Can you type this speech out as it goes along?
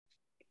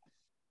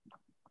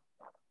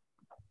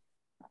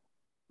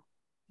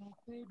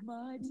Paid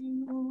my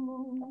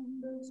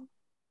dues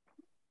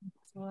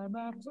time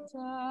after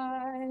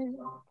time.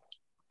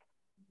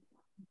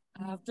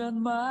 I've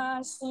done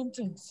my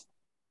sentence,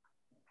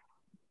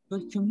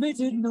 but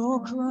committed no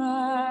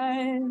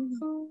crime.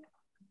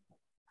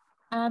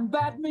 And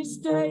bad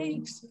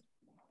mistakes,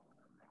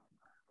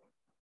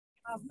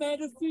 I've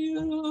made a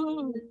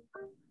few.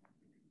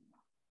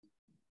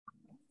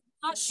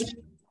 I should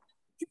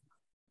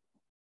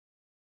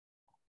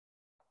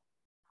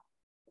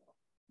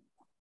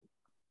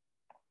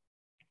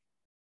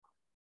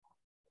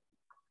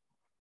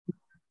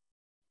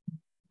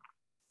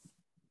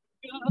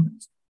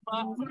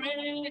my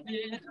friend.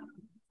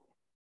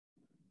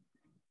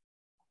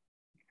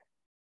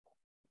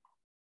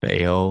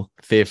 Fail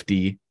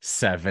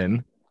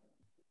 57.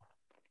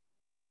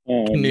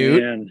 Oh, Knut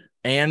man.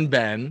 and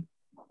Ben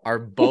are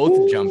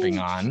both jumping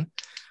on.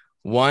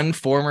 One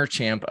former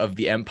champ of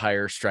the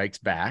Empire Strikes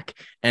Back,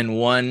 and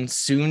one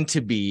soon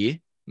to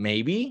be,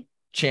 maybe,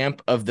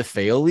 champ of the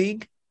Fail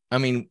League. I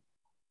mean,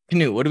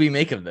 Knut, what do we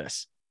make of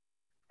this?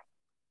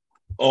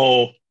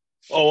 Oh,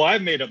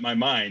 I've made up my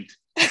mind.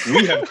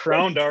 We have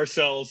crowned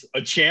ourselves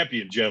a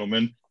champion,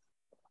 gentlemen.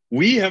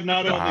 We have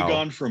not only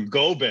gone from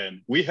Go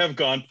Ben, we have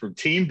gone from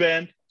Team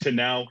Ben to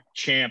now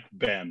Champ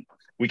Ben.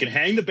 We can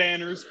hang the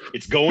banners.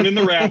 It's going in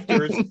the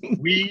rafters.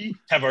 We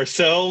have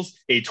ourselves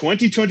a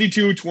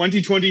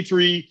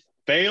 2022-2023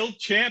 failed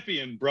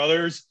champion,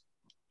 brothers.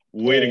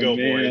 Way to go,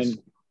 boys.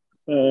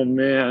 Oh,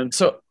 man.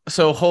 So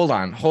hold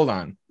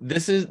on.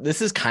 This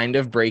is kind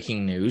of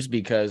breaking news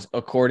because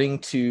according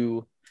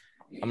to,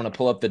 I'm going to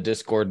pull up the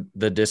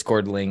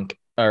Discord link,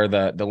 or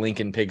the link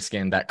in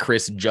Pigskin that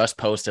Chris just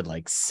posted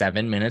like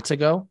 7 minutes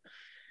ago.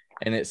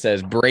 And it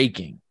says,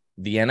 breaking: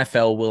 the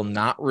NFL will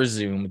not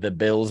resume the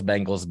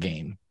Bills-Bengals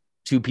game.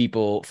 Two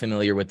people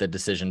familiar with the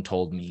decision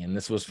told me. And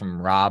this was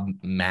from Rob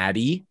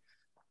Maddie,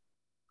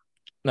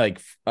 like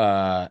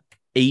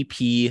AP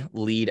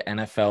lead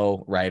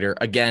NFL writer.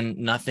 Again,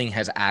 nothing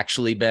has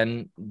actually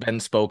been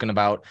spoken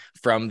about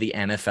from the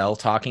NFL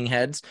talking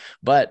heads.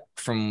 But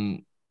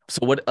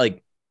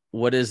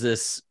what is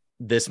this?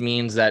 This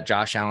means that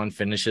Josh Allen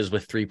finishes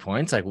with 3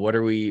 points. Like, what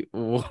are we,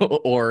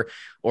 or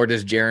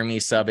does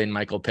Jeremy sub in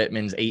Michael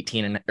Pittman's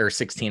 16 and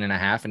a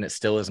half and it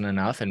still isn't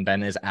enough? And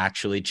Ben is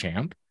actually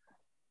champ.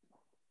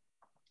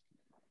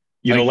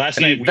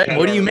 Last night, Ben,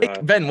 what do you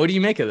make? Ben, what do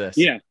you make of this?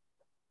 Yeah.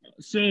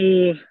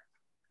 So,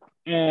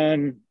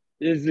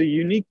 is a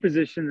unique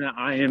position that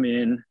I am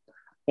in.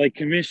 Like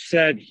Kamish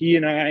said, he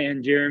and I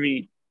and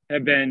Jeremy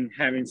have been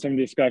having some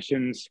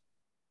discussions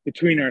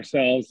between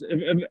ourselves.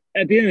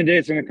 At the end of the day,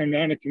 it's going to come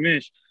down to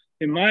Kamish.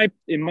 In my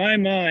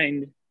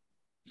mind,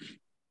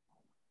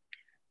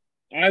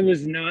 I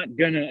was not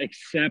going to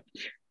accept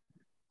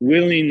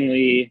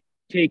willingly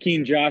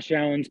taking Josh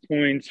Allen's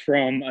points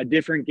from a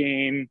different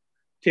game,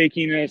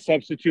 taking a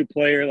substitute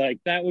player. Like,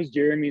 that was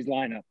Jeremy's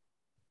lineup.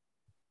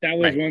 That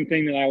was one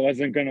thing that I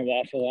wasn't going to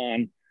waffle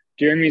on.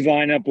 Jeremy's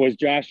lineup was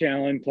Josh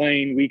Allen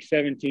playing Week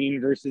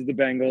 17 versus the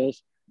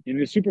Bengals in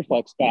the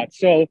Superflex spot.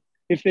 So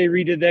if they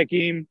redid that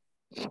game,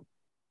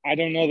 I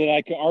don't know that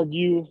I could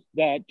argue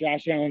that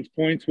Josh Allen's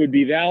points would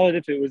be valid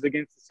if it was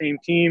against the same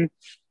team,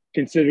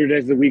 considered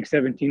as the Week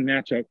 17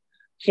 matchup.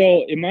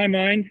 So in my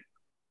mind,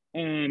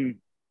 that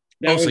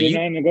was a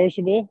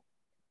non-negotiable.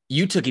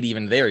 You took it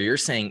even there. You're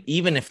saying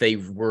even if they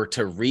were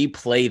to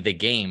replay the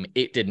game,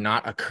 it did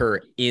not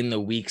occur in the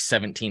Week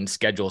 17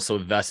 schedule, so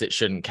thus it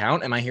shouldn't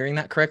count. Am I hearing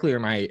that correctly, or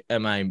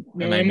am I?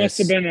 Must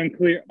have been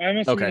unclear. I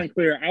must have been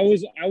unclear. I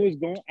was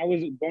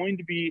going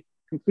to be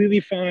completely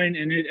fine,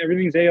 and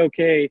everything's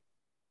a-okay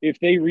if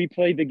they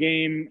replayed the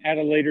game at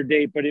a later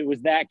date. But it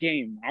was that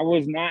game. I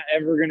was not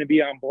ever going to be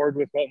on board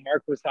with what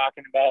Mark was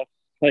talking about,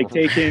 like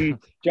taking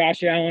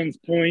Josh Allen's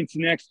points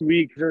next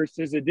week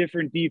versus a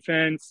different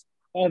defense.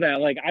 All that.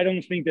 Like, I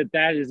don't think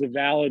that is a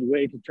valid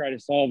way to try to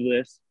solve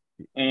this.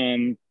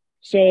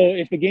 So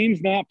if the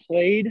game's not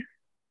played,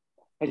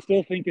 I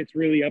still think it's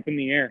really up in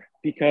the air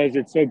because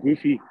it's so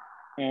goofy.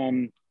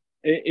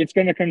 It's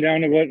going to come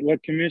down to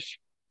what Kamish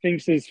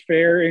thinks is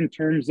fair in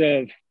terms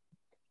of,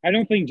 I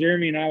don't think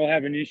Jeremy and I will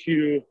have an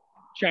issue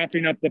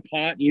chopping up the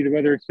pot, either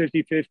whether it's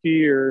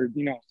 50-50 or,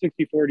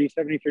 60-40,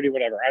 70-30,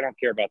 whatever. I don't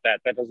care about that.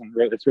 That doesn't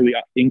really, it's really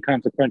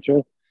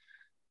inconsequential.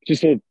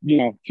 Just a,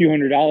 few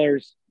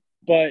 $100s.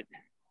 But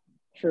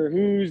for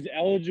who's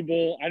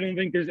eligible, I don't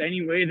think there's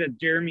any way that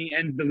Jeremy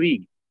ends the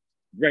league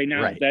right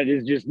now. Right. That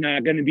is just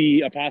not going to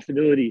be a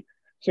possibility.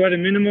 So at a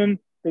minimum,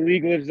 the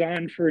league lives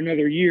on for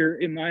another year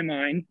in my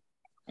mind.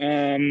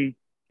 And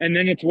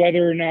then it's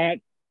whether or not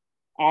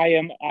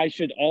I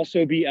should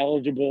also be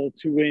eligible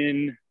to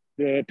win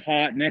the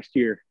pot next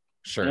year.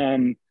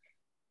 Sure.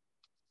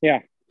 Yeah.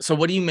 So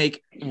what do you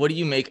make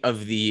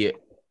of the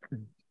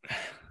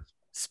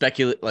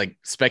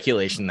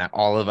speculation that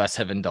all of us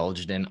have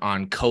indulged in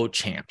on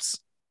co-champs?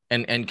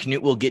 And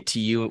Knut, we'll get to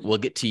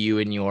you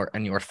and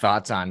your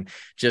thoughts on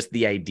just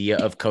the idea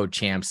of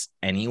co-champs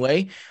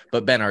anyway.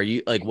 But Ben, are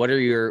you what do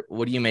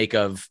you make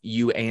of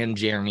you and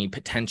Jeremy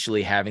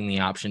potentially having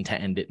the option to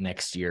end it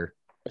next year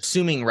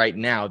assuming right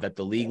now that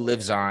the league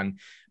lives on,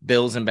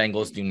 Bills and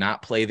Bengals do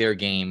not play their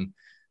game.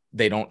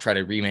 They don't try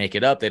to remake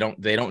it up. They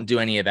don't do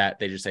any of that.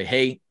 They just say,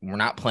 hey, we're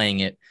not playing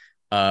it.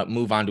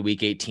 Move on to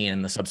week 18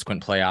 and the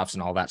subsequent playoffs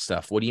and all that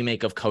stuff. What do you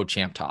make of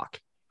co-champ talk?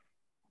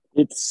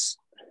 It's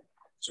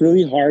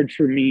really hard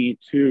for me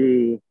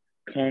to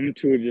come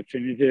to a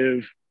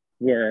definitive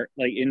where,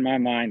 like, in my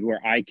mind,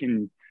 where I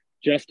can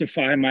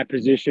justify my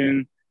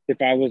position.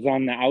 If I was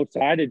on the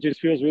outside, it just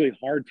feels really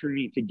hard for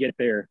me to get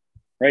there,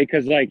 right?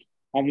 Because, like,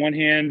 on one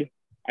hand,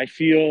 I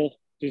feel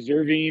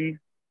deserving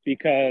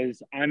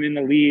because I'm in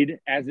the lead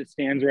as it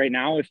stands right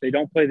now. If they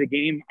don't play the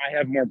game, I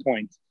have more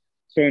points.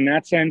 So in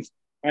that sense,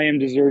 I am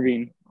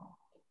deserving.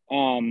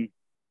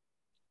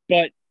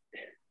 But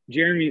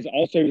Jeremy is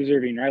also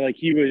deserving, right? Like,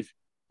 he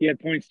had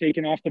points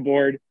taken off the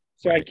board.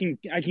 So I can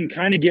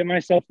kind of get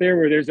myself there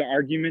where there's an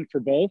argument for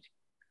both.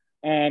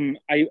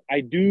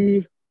 I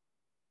do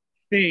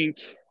think,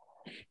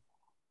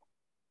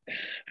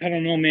 I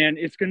don't know, man,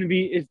 it's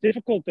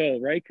difficult though,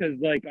 right? Because,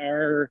 like,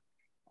 our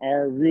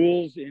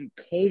rules in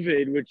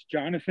COVID, which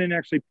Jonathan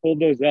actually pulled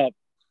those up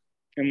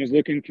and was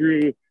looking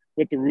through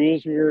what the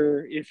rules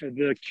were. If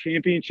the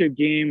championship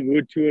game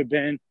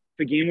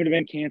the game would have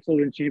been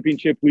canceled in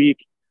championship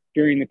week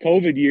during the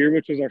COVID year,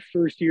 which was our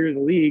first year of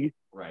the league,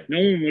 right, no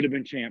one would have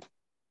been champ.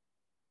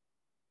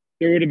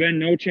 There would have been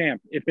no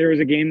champ if there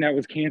was a game that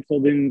was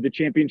canceled in the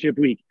championship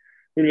week.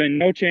 Would have been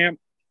no champ.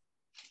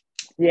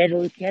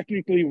 Whoever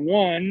technically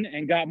won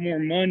and got more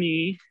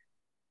money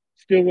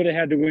still would have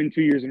had to win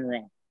 2 years in a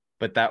row.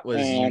 But that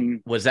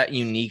was that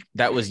unique?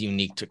 That was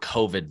unique to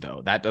COVID,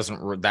 though. That's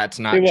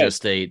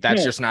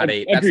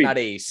not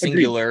a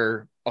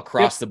singular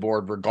across the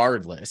board.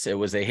 Regardless, it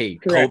was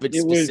Correct. COVID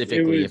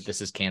specifically. If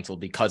this is canceled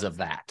because of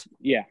that,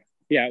 yeah,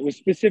 it was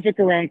specific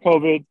around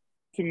COVID.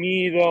 To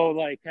me, though,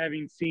 like,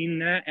 having seen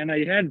that, and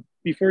I had,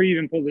 before you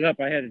even pulled it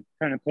up, I had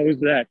kind of posed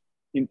that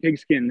in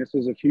Pigskin. This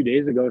was a few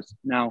days ago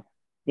now,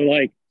 but,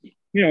 like,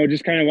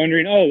 just kind of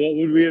wondering, what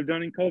would we have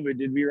done in COVID?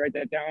 Did we write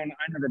that down?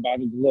 I never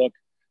bothered to look.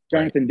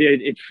 Jonathan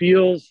did. It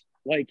feels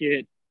like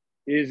it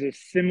is a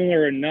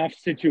similar enough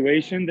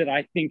situation that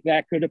I think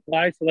that could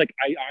apply. So, like,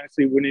 I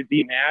honestly wouldn't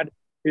be mad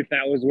if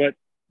that was what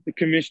the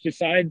commission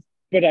decides,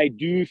 but I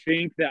do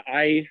think that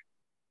I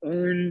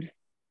earned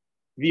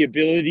the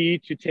ability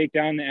to take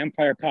down the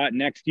Empire Pot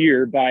next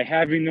year by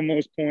having the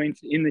most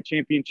points in the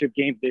championship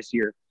game this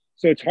year.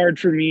 So it's hard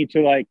for me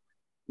to, like,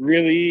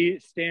 really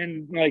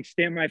stand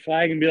my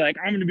flag and be like,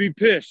 I'm going to be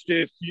pissed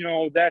if,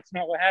 that's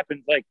not what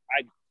happens. Like,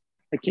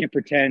 I can't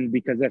pretend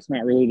because that's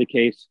not really the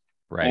case.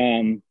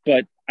 Right.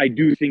 But I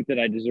do think that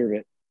I deserve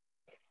it.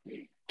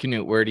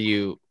 Knut, where do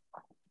you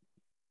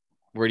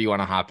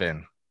want to hop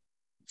in?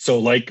 So,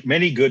 like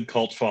many good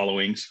cult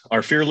followings,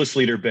 our fearless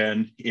leader,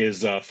 Ben,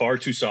 is far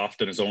too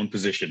soft in his own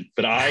position.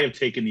 But I have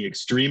taken the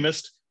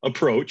extremist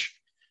approach.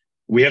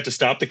 We have to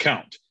stop the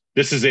count.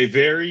 This is a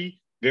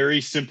very, very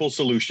simple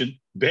solution.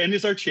 Ben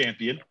is our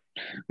champion.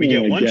 We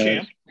get one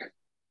champ.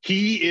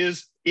 He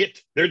is it.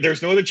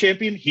 There's no other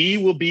champion.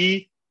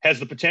 He has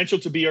the potential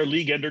to be our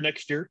league ender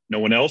next year. No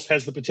one else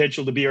has the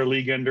potential to be our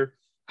league ender.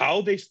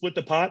 How they split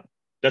the pot,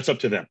 that's up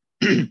to them.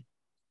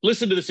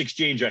 Listen to this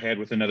exchange I had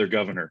with another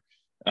governor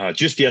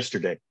just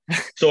yesterday.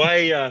 So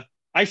I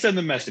send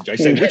the message. I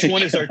said, which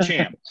one is our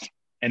champ?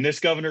 And this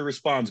governor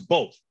responds,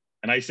 both.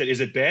 And I said, is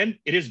it Ben?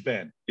 It is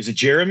Ben. Is it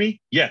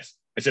Jeremy? Yes.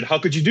 I said, how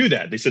could you do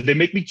that? They said, they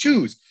make me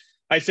choose.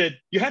 I said,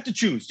 you have to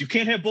choose. You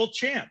can't have both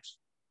champs.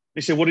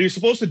 They said, what are you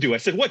supposed to do? I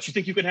said, what? You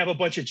think you can have a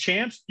bunch of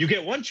champs? You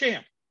get one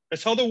champ.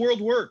 That's how the world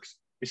works.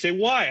 They say,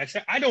 why? I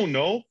said, I don't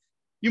know.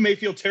 You may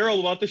feel terrible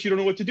about this. You don't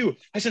know what to do.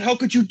 I said, how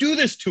could you do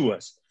this to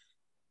us?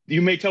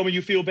 You may tell me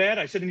you feel bad.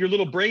 I said, in your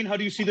little brain, how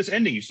do you see this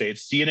ending? You say,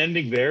 it's seeing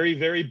ending very,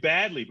 very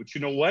badly. But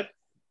you know what?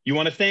 You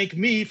want to thank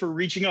me for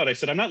reaching out. I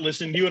said, I'm not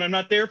listening to you and I'm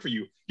not there for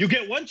you. You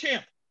get one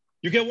champ.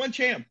 You get one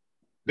champ.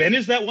 Ben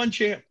is that one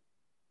champ.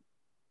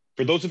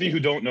 For those of you who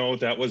don't know,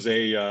 that was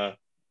a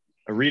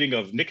reading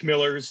of Nick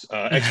Miller's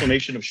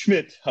explanation of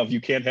Schmidt of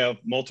You Can't Have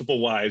Multiple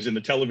Wives in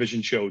the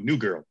television show New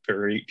Girl,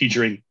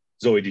 featuring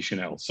Zooey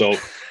Deschanel. So,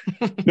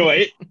 no,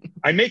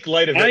 I make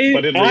light of it,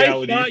 but in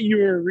reality... I thought you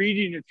were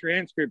reading a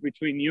transcript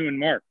between you and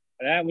Mark.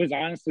 That was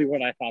honestly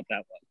what I thought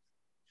that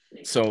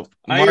was. So,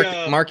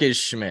 Mark is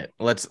Schmidt.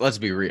 Let's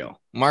be real.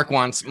 Mark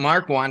wants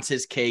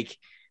his cake.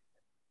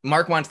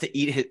 Mark wants to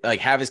eat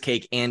have his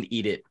cake and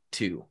eat it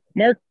too.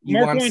 Mark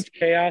wants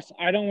chaos.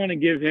 I don't want to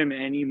give him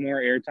any more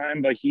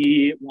airtime, but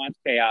he wants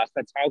chaos.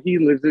 That's how he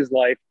lives his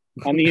life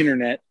on the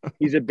internet.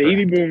 He's a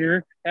baby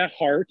boomer at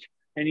heart,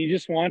 and he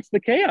just wants the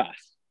chaos.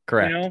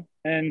 Correct.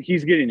 And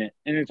he's getting it,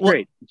 and it's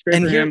great. It's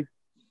great for him.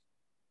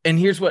 And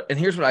here's what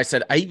I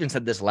said. I even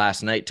said this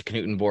last night to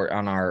Knut and Bort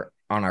on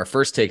our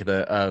first take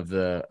of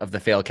the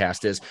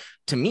Failcast. Is,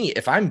 to me,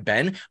 if I'm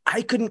Ben,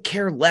 I couldn't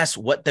care less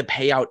what the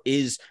payout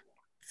is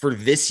for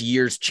this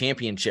year's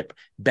championship.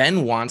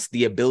 Ben wants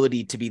the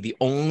ability to be the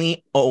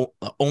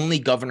only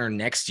governor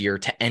next year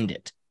to end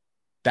it.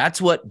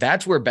 That's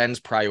where Ben's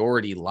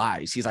priority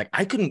lies. He's like,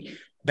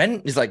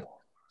 Ben is like,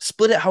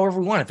 split it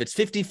however we want. If it's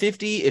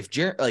 50-50, if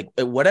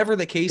whatever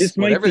the case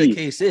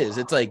is,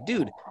 it's like,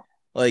 dude,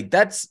 like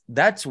that's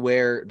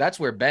where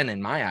Ben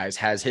in my eyes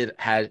has his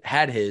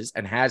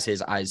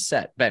eyes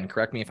set. Ben,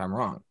 correct me if I'm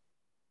wrong.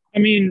 I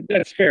mean,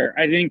 that's fair.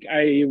 I think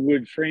I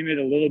would frame it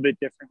a little bit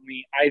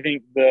differently. I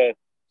think the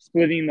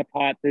splitting the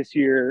pot this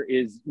year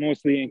is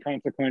mostly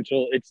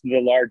inconsequential. It's the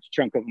large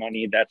chunk of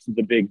money that's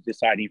the big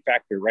deciding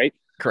factor, right?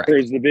 Correct.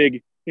 Whereas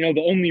the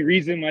only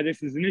reason why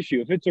this is an issue,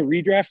 if it's a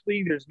redraft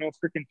league, there's no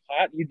freaking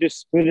pot. You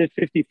just split it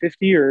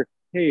 50-50, or,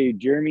 hey,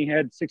 Jeremy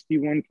had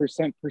 61%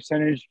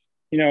 percentage,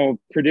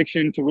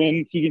 prediction to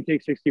win. He can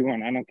take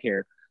 61. I don't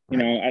care.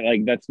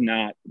 That's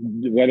not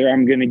whether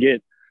I'm going to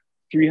get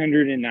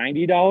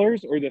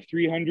 $390 or the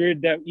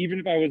 300 that, even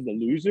if I was the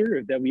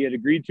loser that we had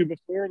agreed to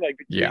before, like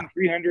between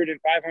 300 and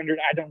 500,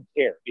 I don't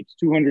care. It's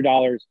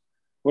 $200,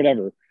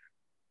 whatever.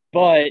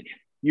 But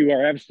you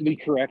are absolutely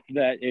correct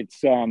that it's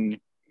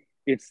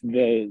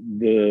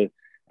the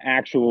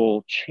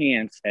actual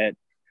chance at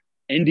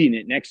ending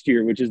it next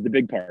year, which is the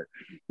big part.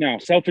 Now,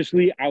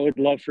 selfishly, I would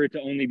love for it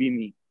to only be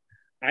me.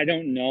 I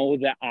don't know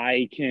that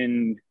I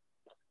can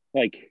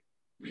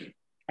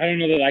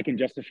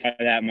justify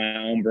that in my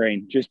own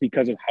brain, just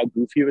because of how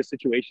goofy of a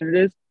situation it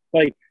is.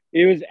 Like,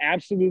 it was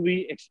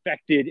absolutely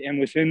expected and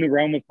within the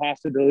realm of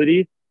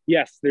possibility.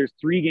 Yes, there's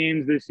 3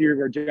 games this year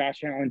where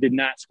Josh Allen did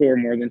not score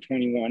more than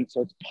 21. So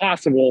it's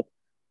possible,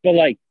 but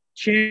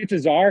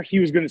chances are he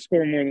was going to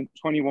score more than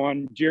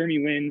 21. Jeremy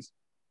wins.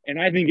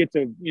 And I think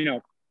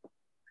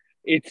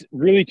it's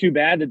really too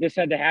bad that this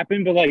had to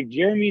happen, but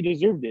Jeremy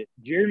deserved it.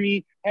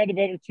 Jeremy had a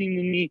better team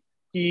than me.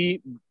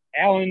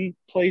 Allen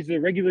plays the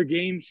regular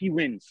game, he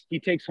wins. He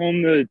takes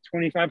home the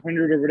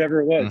 2,500 or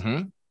whatever it was.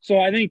 Mm-hmm. So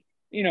I think,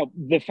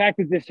 the fact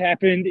that this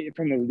happened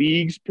from the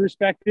league's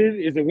perspective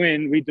is a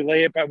win. We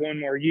delay it by 1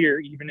 more year,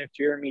 even if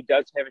Jeremy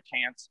does have a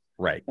chance.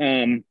 Right.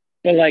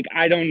 But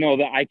I don't know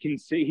that I can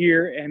sit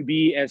here and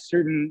be as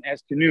certain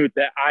as Canute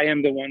that I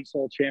am the one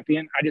sole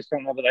champion. I just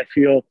don't know that I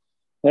feel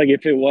like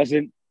if it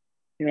wasn't,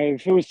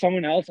 if it was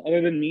someone else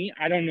other than me,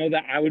 I don't know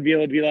that I would be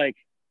able to be like,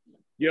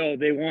 yo,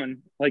 they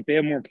won. They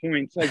have more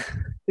points.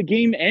 The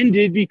game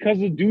ended because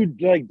the dude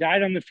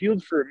died on the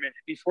field for a minute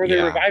before they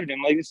revived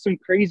him. It's some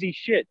crazy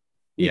shit.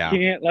 You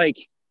can't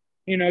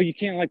you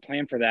can't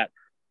plan for that.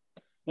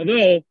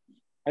 Although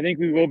I think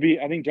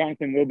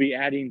Jonathan will be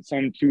adding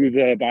some to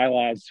the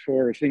bylaws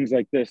for things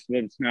like this,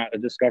 that it's not a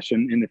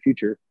discussion in the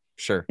future.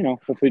 Sure.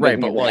 Hopefully. Right.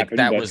 But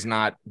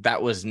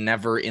that was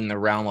never in the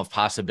realm of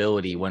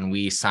possibility when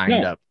we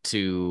signed up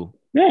to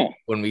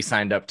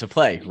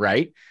play.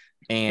 Right.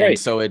 And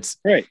so it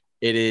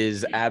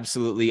is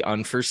absolutely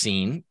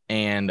unforeseen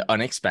and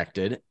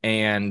unexpected,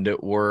 and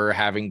we're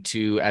having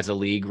to, as a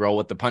league, roll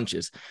with the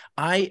punches.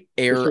 I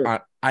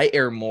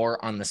err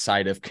more on the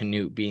side of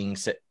Canute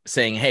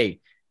saying, hey,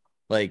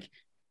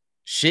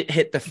 shit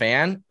hit the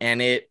fan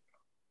and it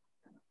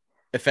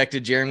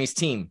affected Jeremy's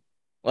team.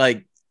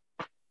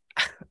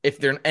 If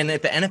the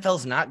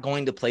NFL's not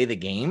going to play the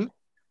game,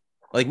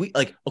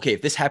 okay,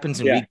 if this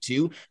happens in week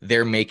 2,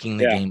 they're making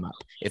the game up.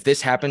 If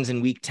this happens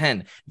in week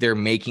 10, they're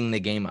making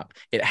the game up.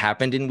 It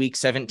happened in week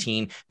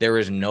 17. There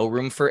is no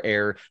room for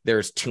error.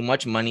 There's too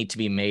much money to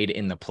be made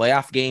in the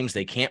playoff games.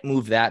 They can't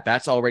move that.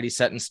 That's already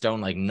set in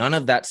stone. None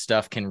of that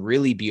stuff can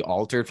really be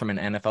altered from an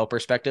NFL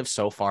perspective,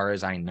 so far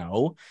as I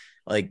know.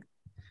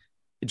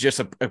 Just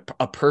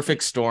a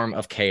perfect storm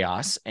of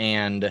chaos.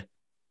 And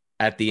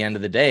at the end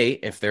of the day,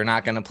 if they're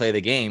not going to play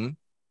the game,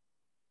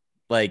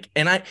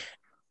 Canute,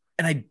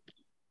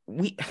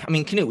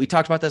 we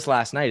talked about this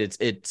last night.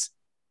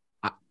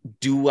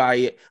 Do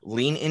I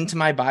lean into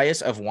my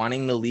bias of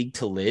wanting the league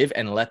to live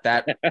and let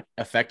that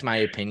affect my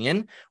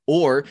opinion?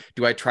 Or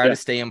do I try to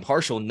stay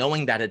impartial,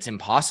 knowing that it's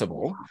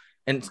impossible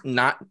and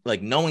not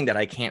knowing that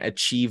I can't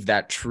achieve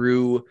that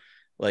true,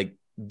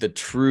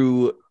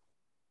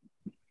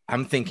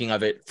 I'm thinking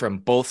of it from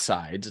both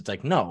sides. It's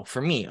no,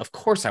 for me, of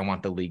course I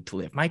want the league to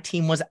live. My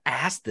team was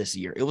ass this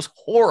year. It was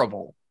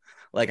horrible.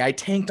 I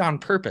tanked on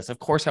purpose. Of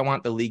course I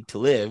want the league to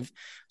live.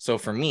 So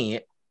for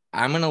me,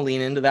 I'm going to lean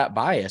into that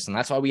bias. And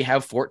that's why we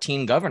have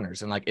 14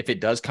 governors. And if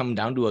it does come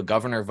down to a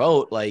governor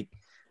vote,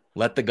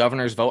 let the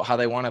governors vote how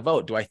they want to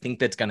vote. Do I think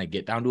that's going to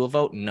get down to a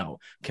vote? No.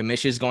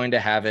 Commish is going to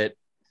have it.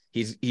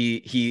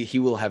 He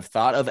will have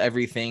thought of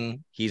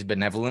everything. He's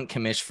benevolent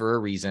Commish for a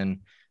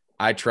reason.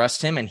 I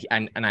trust him.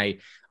 And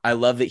I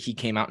love that he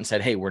came out and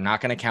said, hey, we're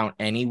not going to count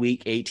any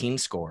week 18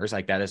 scores.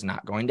 That is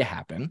not going to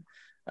happen.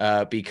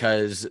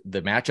 Because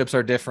the matchups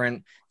are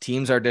different,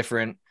 teams are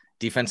different,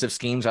 defensive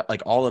schemes,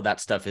 all of that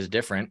stuff is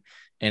different.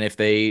 And if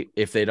they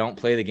don't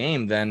play the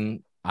game,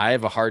 then I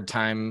have a hard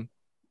time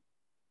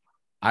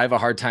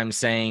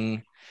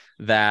saying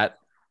that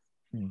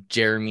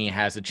Jeremy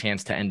has a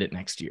chance to end it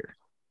next year.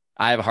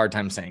 I have a hard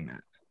time saying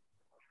that.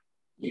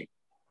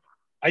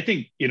 I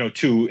think,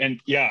 too, and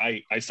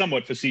I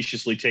somewhat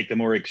facetiously take the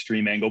more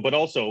extreme angle, but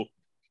also,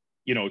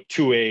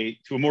 to a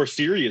more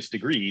serious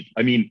degree.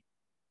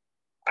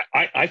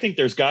 I think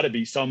there's got to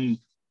be some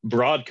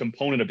broad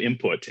component of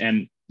input.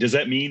 And does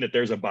that mean that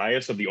there's a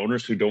bias of the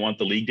owners who don't want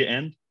the league to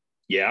end?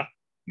 Yeah.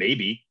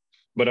 maybe.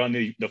 But on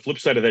the flip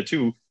side of that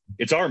too,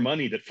 it's our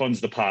money that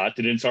funds the pot,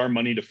 and it's our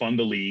money to fund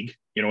the league,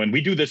 and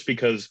we do this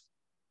because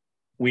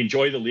we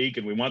enjoy the league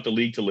and we want the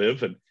league to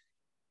live. And,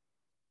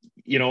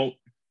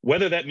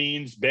 whether that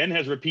means Ben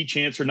has repeat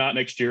chance or not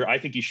next year, I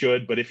think he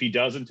should. But if he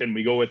doesn't, and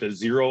we go with a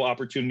 0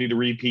 opportunity to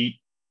repeat,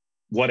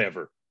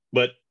 whatever.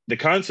 But the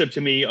concept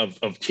to me of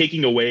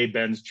taking away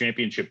Ben's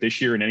championship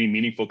this year in any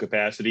meaningful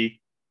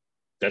capacity,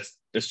 that's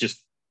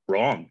just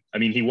wrong. I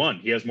mean, he won.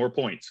 He has more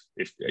points.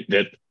 And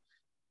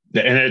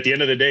at the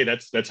end of the day,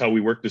 that's how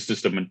we work the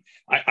system. And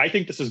I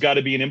think this has got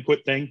to be an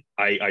input thing.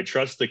 I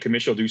trust the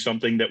commission will do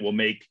something that will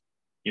make,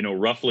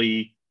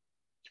 roughly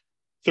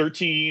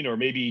 13 or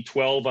maybe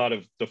 12 out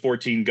of the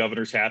 14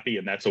 governors happy,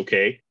 and that's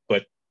okay.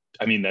 But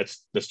I mean,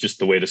 that's just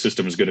the way the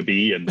system is going to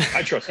be. And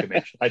I trust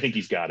Commish. I think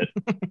he's got it.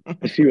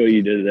 I see what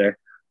you did there.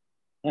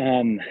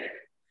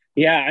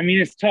 Yeah, I mean,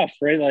 it's tough,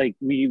 right? Like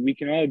we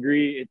can all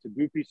agree it's a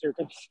goofy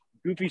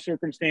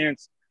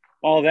circumstance,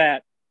 all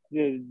that.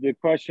 The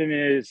question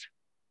is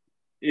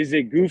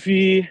it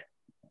goofy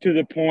to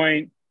the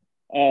point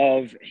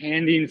of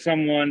handing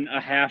someone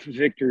a half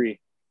victory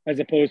as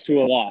opposed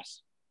to a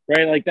loss,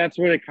 right? Like that's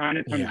what it kind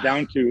of comes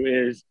down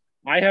to is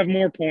I have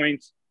more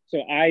points,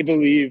 so I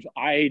believe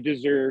I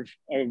deserve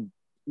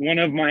one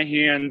of my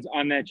hands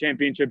on that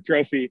championship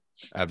trophy.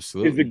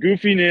 Absolutely. Is the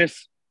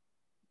goofiness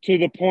to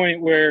the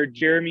point where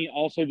Jeremy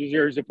also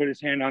deserves to put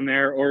his hand on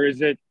there, or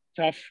is it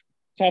tough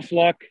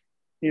luck?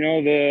 You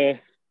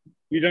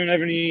don't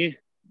have any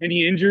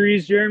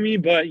injuries, Jeremy,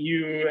 but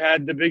you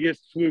had the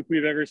biggest fluke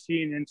we've ever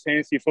seen in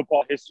fantasy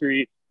football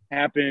history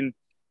happen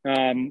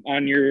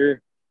on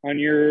your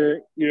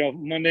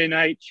Monday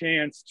night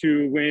chance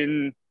to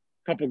win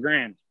a couple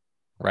grand.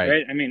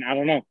 Right? I mean, I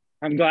don't know.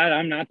 I'm glad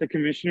I'm not the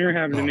commissioner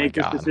having to make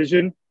this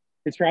decision.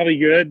 It's probably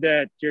good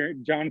that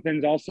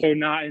Jonathan's also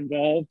not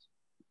involved.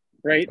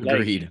 Right?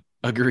 Agreed.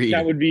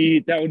 That would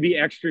be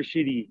extra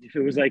shitty if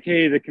it was like,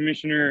 hey, the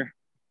commissioner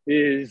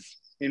is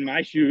in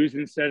my shoes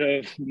instead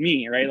of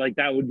me, right? Like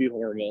that would be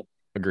horrible.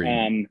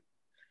 Agreed.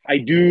 I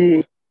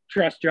do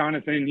trust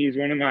Jonathan. He's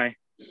one of my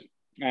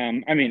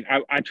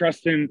I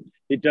trust him.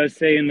 It does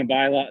say in the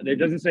bylaw, it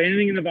doesn't say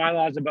anything in the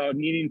bylaws about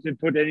needing to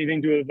put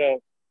anything to a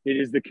vote. It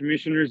is the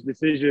commissioner's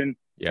decision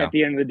at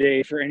the end of the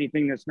day for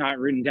anything that's not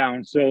written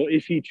down. So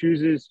if he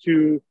chooses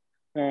to,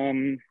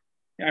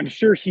 I'm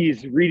sure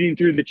he's reading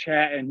through the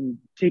chat and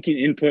taking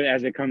input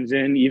as it comes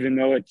in, even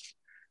though it's,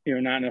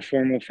 not in a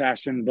formal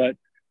fashion, but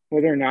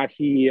whether or not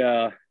he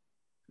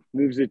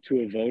moves it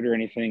to a vote or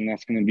anything,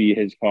 that's going to be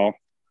his call.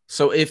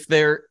 So if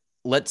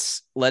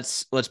let's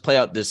play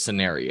out this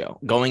scenario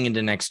going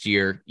into next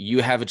year,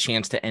 you have a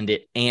chance to end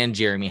it and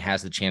Jeremy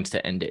has the chance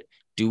to end it.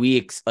 Do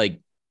we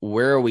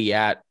where are we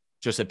at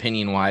just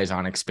opinion wise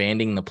on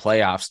expanding the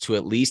playoffs to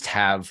at least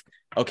have,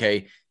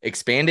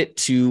 expand it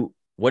to,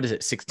 what is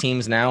it, 6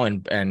 teams now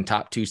and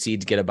top 2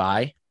 seeds get a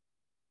bye?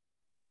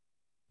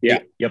 Yeah.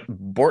 Yep.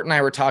 Bort and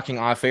I were talking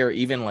off air,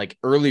 even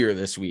earlier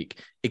this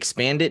week,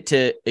 expand it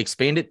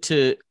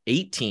to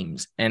 8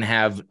 teams and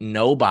have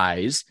no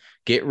buys,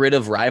 get rid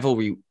of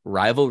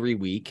rivalry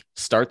week,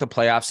 start the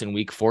playoffs in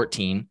week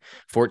 14,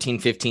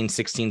 15,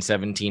 16,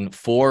 17,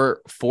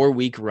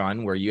 4-week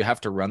run where you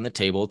have to run the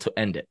table to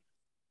end it.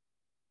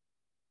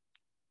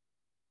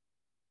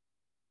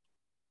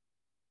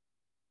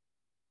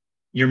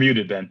 You're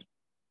muted, Ben.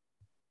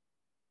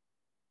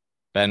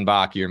 Ben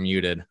Bach, you're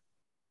muted.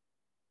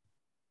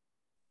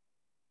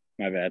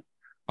 My bad.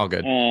 All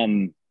good.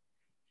 No,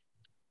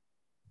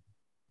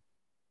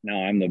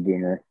 I'm the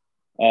boomer.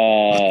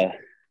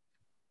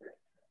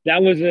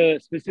 That was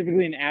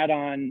specifically an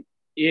add-on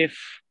if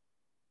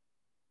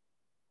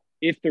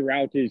the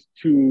route is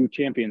 2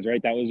 champions,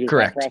 right? That was your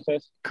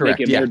process? Correct.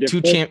 Yeah,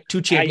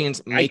 2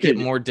 champions make it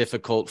more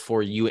difficult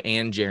for you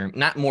and Jeremy.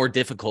 Not more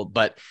difficult,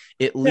 but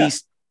at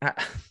least...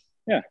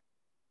 Yeah.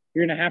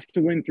 You're going to have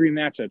to win 3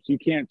 matchups. You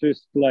can't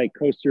just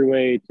coast your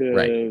way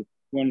to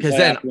one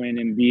playoff win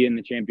and be in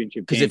the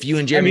championship. Because if you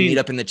and Jeremy meet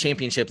up in the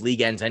championship,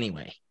 league ends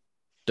anyway.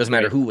 Doesn't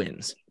matter who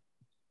wins.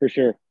 For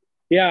sure.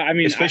 Yeah, I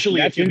mean,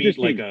 especially if you meet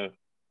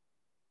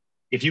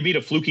if you beat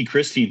a fluky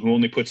Chris team who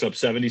only puts up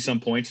 70-some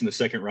points in the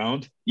second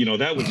round,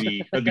 that'd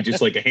be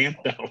just like a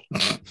handout.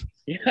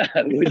 Yeah,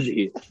 it would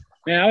be.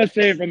 Man, I was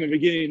saying from the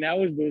beginning, that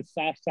was the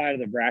soft side of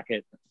the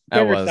bracket.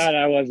 Whoever side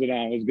I wasn't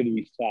on was going to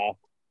be soft.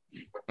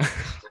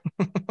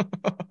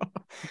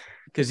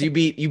 Because you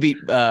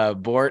beat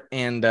Bort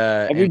and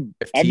I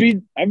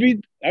beat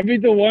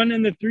the 1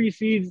 and the 3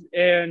 seeds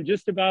and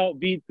just about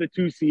beat the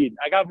 2 seed.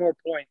 I got more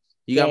points.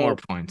 You got more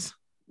points.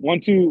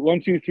 1,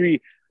 2,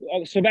 3.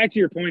 So back to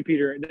your point,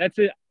 Peter. That's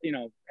it.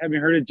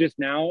 Having heard it just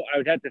now, I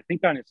would have to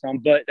think on it some,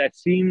 but that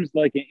seems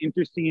like an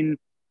interesting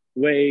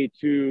way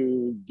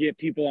to get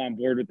people on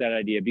board with that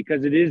idea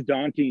because it is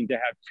daunting to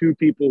have 2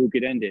 people who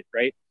could end it,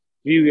 right?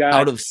 If you got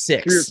out of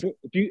 6,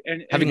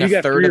 having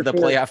a third of the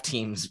playoff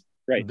teams.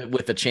 Right.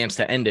 With a chance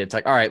to end it. It's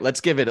all right,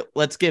 let's give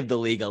the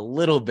league a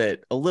little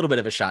bit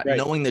of a shot,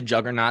 knowing the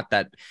juggernaut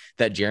that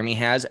Jeremy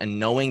has and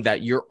knowing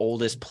that your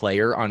oldest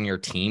player on your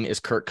team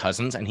is Kirk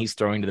Cousins and he's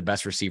throwing to the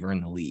best receiver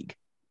in the league.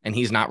 and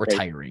he's not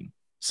retiring.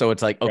 So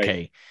it's like,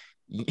 okay,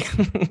 let's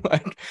read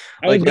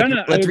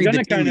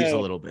the tea leaves a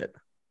little bit.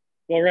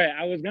 Well, right.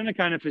 I was gonna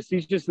kind of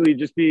facetiously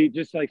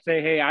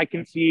say, hey, I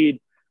concede.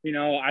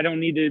 I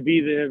don't need to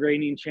be the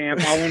reigning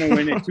champ. I want to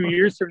win it 2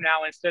 years from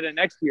now instead of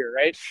next year,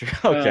 right?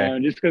 Okay.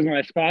 Just because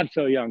my squad's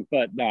so young.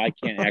 But no, I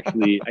can't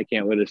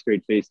with a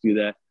straight face do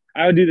that.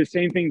 I would do the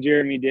same thing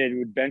Jeremy did.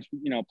 Would bench,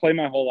 play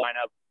my whole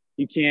lineup.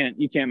 You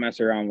can't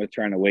mess around with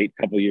trying to wait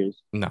a couple years.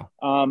 No.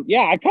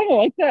 Yeah, I kind of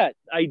like that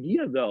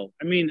idea though.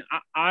 I mean,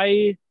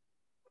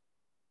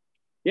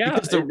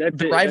 because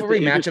the rivalry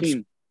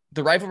matchups.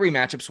 The rivalry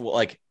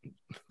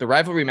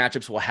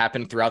matchups will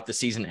happen throughout the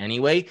season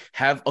anyway.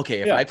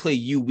 If I play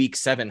you week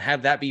 7,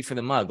 have that be for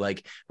the mug.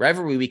 Like,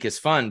 rivalry week is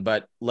fun,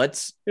 but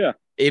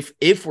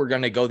if we're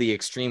going to go the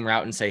extreme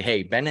route and say,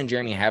 hey, Ben and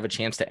Jeremy have a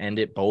chance to end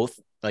it both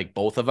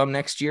of them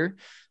next year.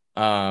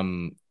 I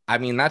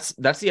mean, that's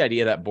the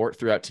idea that Bort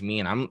threw out to me,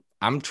 and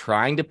I'm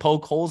trying to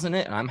poke holes in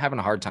it, and I'm having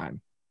a hard time.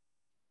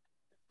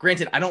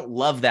 Granted, I don't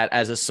love that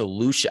as a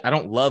solution. I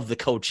don't love the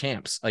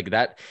co-champs like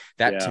that.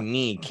 To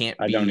me can't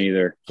be. I don't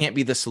either. Can't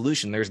be the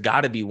solution. There's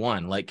got to be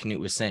one, like Knut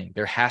was saying.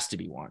 There has to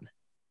be one.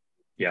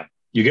 Yeah,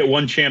 you get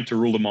one champ to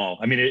rule them all.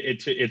 I mean,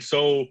 it's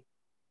so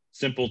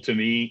simple to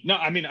me. No,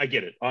 I mean, I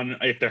get it.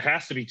 If there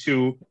has to be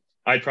 2,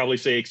 I'd probably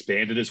say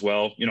expand it as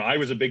well. I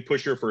was a big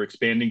pusher for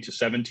expanding to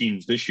 7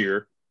 teams this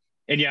year,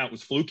 and yeah, it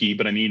was fluky.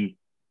 But I mean,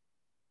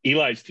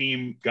 Eli's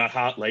team got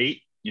hot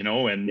late.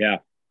 And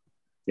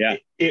yeah,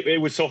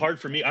 it was so hard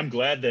for me. I'm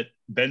glad that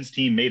Ben's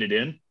team made it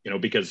in,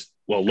 because,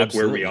 well, look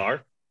Absolutely. Where we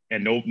are,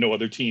 and no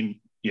other team,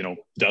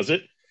 does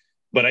it.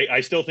 But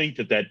I still think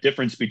that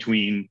difference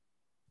between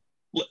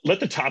let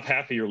the top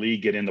half of your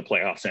league get in the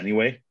playoffs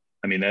anyway.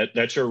 I mean,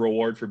 that's your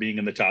reward for being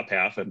in the top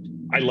half.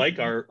 And I like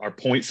our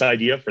points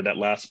idea for that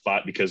last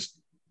spot, because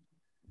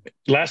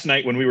last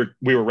night when we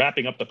were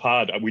wrapping up the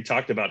pod, we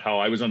talked about how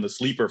I was on the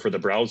sleeper for the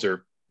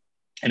browser.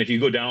 And if you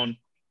go down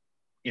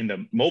in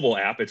the mobile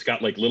app, it's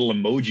got like little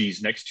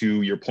emojis next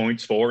to your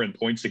points for and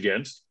points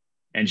against.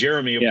 And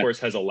Jeremy, of course,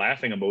 has a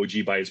laughing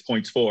emoji by his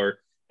points for,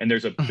 and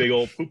there's a big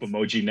old poop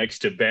emoji next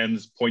to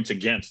Ben's points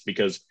against,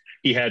 because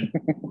he had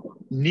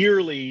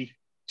nearly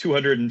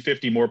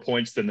 250 more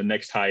points than the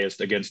next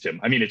highest against him.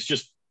 I mean, it's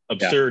just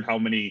absurd how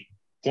many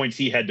points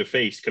he had to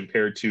face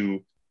compared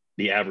to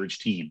the average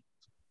team.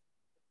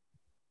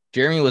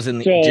 Jeremy was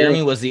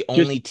the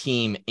only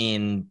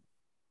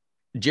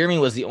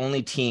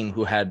team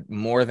who had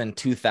more than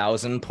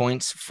 2,000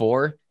 points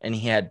for, and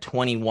he had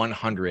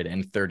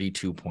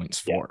 2,132 points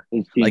for.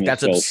 Like,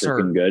 that's so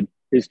absurd. Good.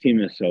 His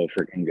team is so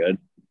freaking good.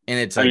 And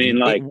it's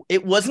like,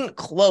 it wasn't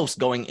close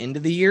going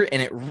into the year,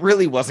 and it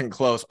really wasn't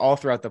close all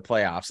throughout the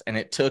playoffs. And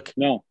it took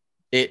an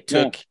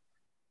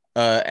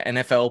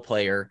NFL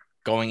player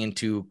going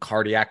into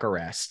cardiac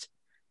arrest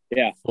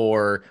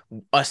for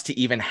us to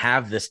even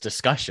have this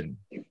discussion.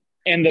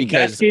 And the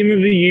best game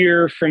of the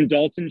year from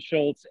Dalton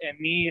Schultz and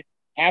me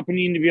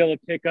happening to be able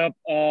to pick up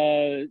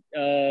a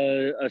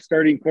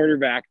starting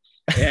quarterback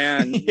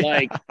and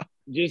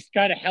just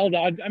kind of held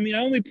on. I mean,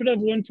 I only put up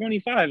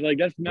 125. Like,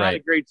 that's not a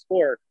great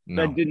score.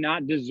 No. That did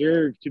not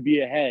deserve to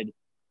be ahead,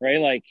 right?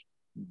 Like,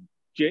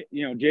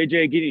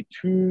 JJ getting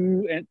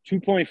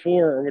 2.4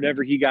 or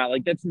whatever he got.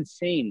 Like, that's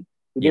insane.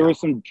 There were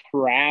some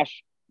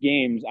trash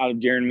games out of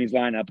Jeremy's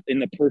lineup in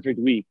the perfect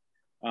week.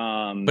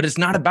 But it's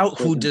not about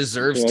who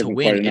deserves to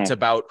win. It's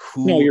about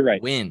who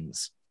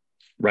wins.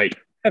 Right.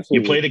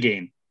 Absolutely. You play the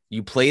game.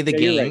 You play the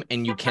game,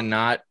 and you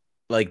cannot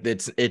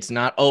it's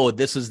not, oh,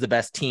 this is the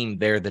best team.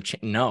 They're the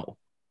no.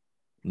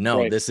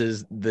 This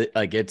is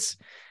it's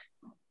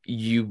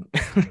you.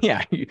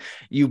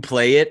 You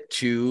play it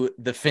to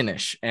the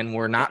finish, and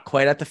we're not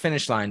quite at the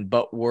finish line,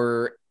 but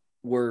we're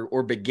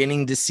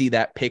beginning to see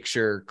that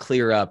picture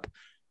clear up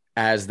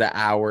as the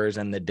hours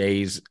and the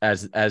days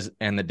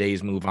and the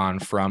days move on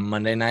from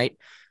Monday night.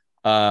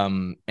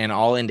 And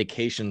all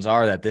indications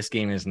are that this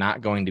game is not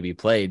going to be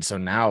played. So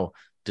now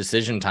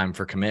decision time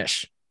for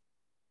Commish.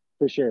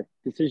 For sure.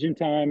 Decision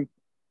time.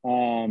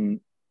 I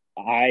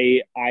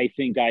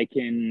think I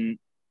can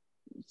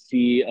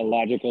see a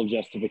logical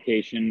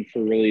justification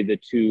for really the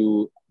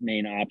 2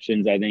 main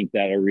options, I think,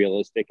 that are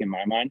realistic in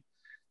my mind.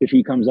 If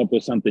he comes up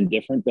with something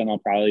different, then I'll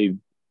probably,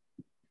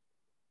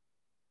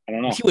 I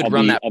don't know. He would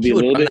run that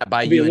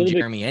by you and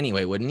Jeremy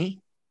anyway, wouldn't he?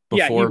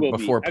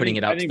 Before putting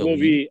it out to the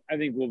league. I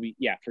think we'll be,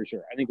 for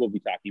sure. I think we'll be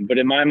talking. But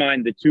in my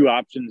mind, the 2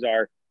 options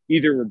are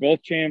either we're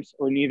both champs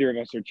or neither of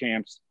us are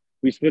champs.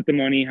 We split the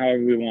money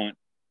however we want.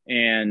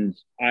 And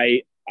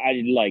I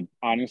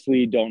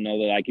honestly don't know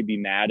that I could be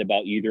mad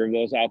about either of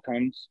those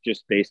outcomes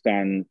just based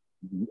on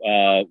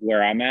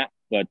where I'm at.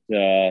 But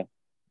I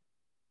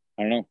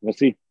don't know. We'll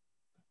see.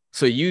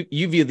 So you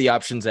view the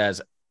options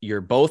as you're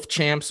both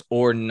champs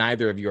or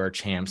neither of you are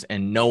champs,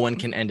 and no one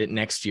can end it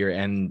next year.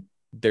 And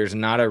there's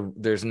not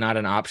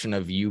an option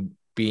of you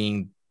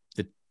being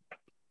the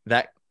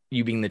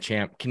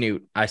champ.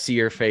 Knut, I see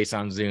your face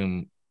on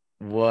Zoom.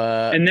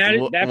 What? And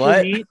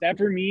that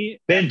for me,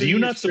 Ben, do you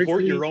not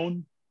support your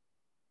own?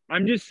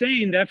 I'm just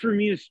saying that for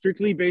me is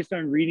strictly based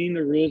on reading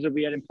the rules that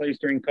we had in place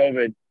during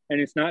COVID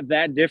And it's not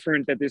that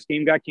different that this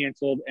game got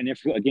canceled. And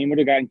if a game would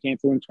have gotten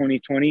canceled in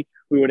 2020,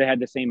 we would have had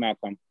the same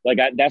outcome. Like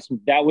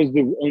that was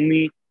the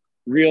only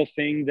real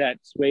thing that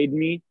swayed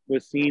me,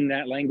 was seeing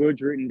that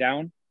language written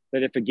down,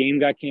 that if a game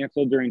got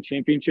canceled during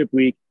championship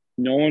week,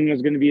 no one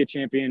was going to be a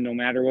champion, no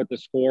matter what the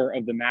score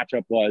of the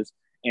matchup was,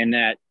 and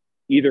that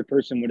either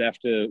person would have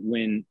to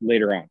win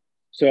later on.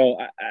 So,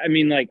 I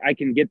mean, like, I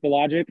can get the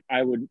logic.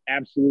 I would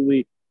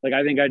absolutely, like,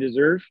 I think I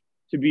deserve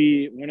to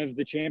be one of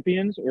the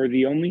champions or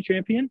the only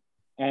champion.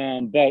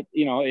 But,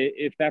 you know,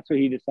 if that's what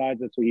he decides,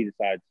 that's what he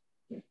decides.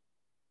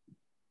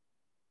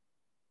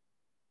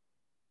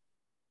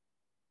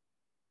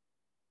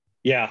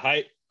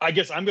 Yeah, I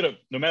guess I'm going to,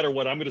 no matter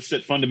what, I'm going to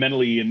sit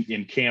fundamentally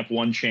in camp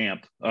one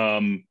champ.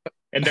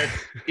 And that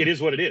it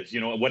is what it is.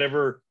 You know,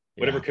 whatever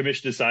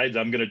commission decides,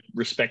 I'm going to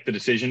respect the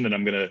decision, and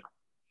I'm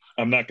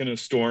not going to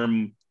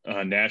storm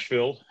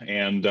Nashville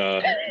and,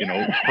 you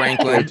know,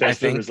 Franklin,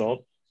 protest the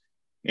result.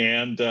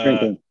 And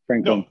Franklin.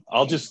 No,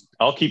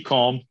 I'll keep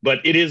calm. But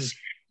it is,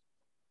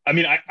 I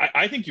mean,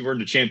 I think you've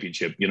earned a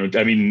championship. You know,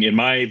 I mean, in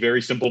my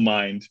very simple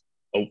mind,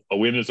 a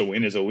win is a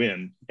win is a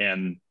win.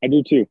 And I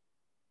do too.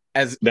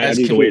 That's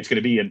the way it's going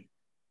to be. And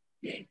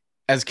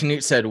as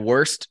Knut said,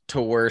 worst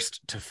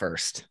to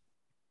first.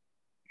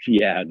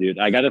 Yeah, dude.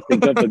 I gotta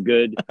think of a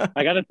good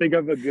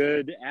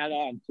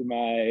add-on to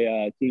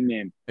my team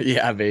name.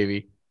 Yeah,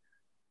 baby.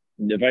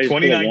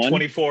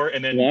 29-24,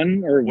 and then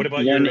one, or what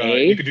about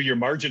you could do your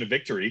margin of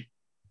victory.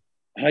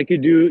 I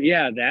could do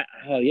that.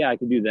 Oh yeah, I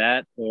could do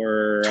that.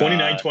 Or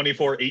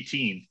 29-24,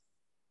 18.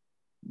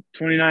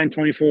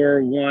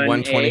 29-24,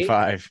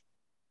 125.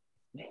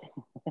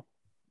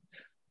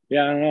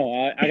 Yeah, I don't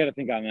know. I gotta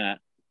think on that.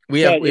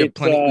 We have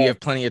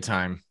plenty of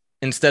time.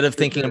 Instead of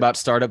thinking about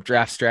startup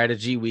draft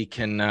strategy, we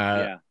can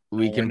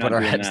put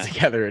our heads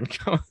together and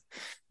go.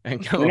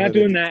 We're not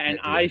doing that, and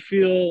I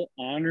feel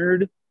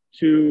honored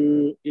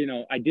to, you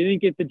know, I didn't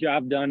get the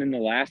job done in the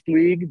last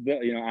league,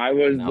 but, you know, I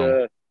was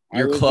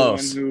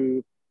close.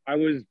 I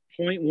was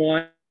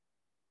 0.1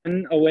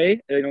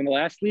 away, you know, in the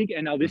last league,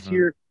 and now this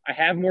year I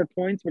have more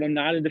points, but I'm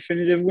not a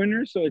definitive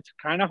winner, so it's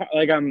kind of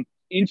like I'm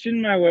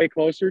inching my way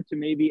closer to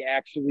maybe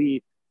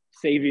actually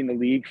saving the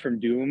league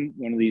from doom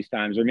one of these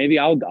times, or maybe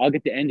I'll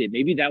get to end it.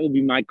 Maybe that will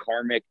be my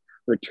karmic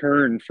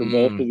return for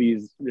both of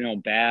these, you know,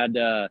 bad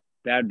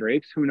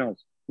breaks. Who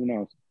knows?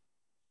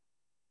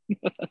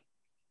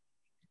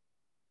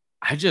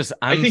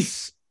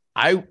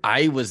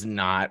 I was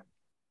not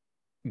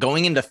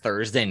going into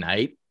Thursday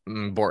night.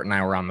 Bort and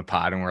I were on the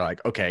pod, and we're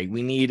like, okay,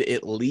 we need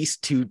at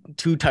least two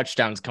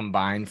touchdowns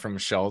combined from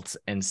Schultz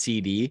and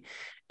CD,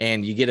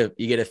 and you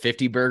get a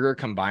 50 burger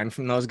combined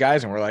from those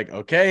guys, and we're like,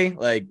 okay,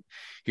 like,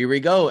 here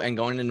we go. And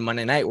going into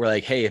Monday night, we're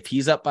like, hey, if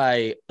he's up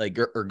by like,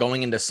 or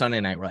going into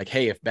Sunday night, we're like,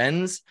 hey, if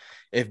Ben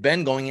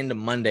going into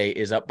Monday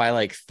is up by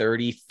like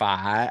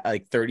 35,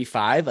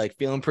 like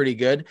feeling pretty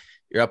good,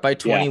 you're up by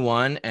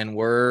 21, and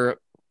we're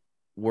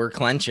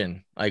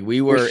clenching. Like it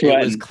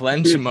was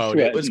clench mode.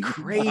 It was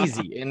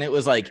crazy. And it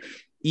was like,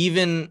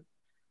 even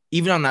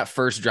on that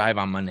first drive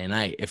on Monday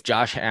night, if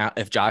Josh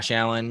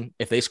Allen,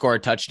 if they score a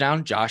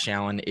touchdown, Josh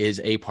Allen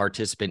is a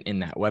participant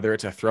in that, whether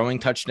it's a throwing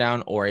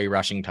touchdown or a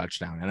rushing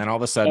touchdown. And then all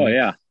of a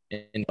sudden,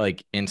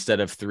 instead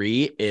of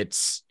 3,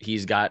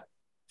 he's got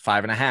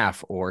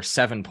 5.5 or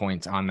 7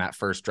 points on that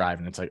first drive.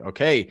 And it's like,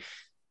 okay,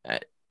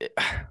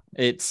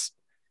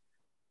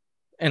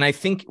 and I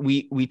think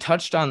we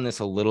touched on this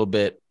a little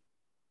bit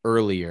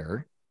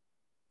earlier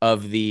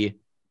I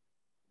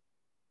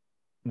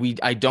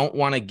don't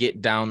want to go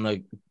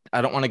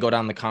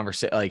down the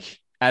conversation, like,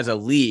 as a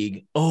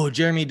league, oh,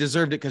 Jeremy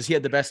deserved it because he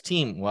had the best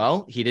team.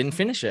 Well, he didn't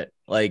finish it.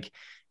 Like,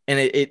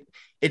 and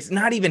it's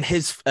not even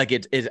his, like,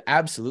 it is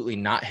absolutely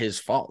not his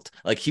fault.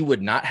 Like, he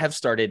would not have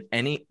started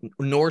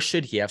nor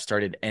should he have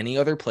started any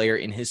other player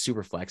in his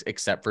Superflex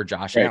except for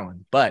Josh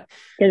Allen. But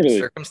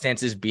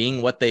circumstances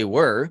being what they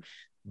were,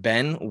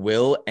 Ben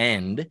will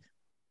end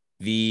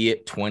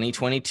the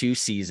 2022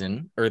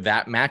 season, or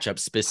that matchup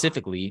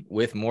specifically,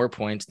 with more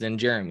points than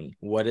Jeremy.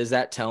 What does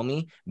that tell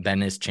me?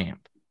 Ben is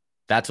champ.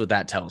 That's what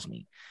that tells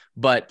me.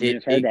 But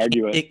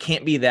it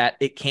can't be that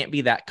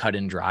cut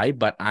and dry.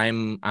 But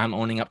I'm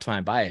owning up to my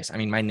bias. I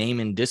mean, my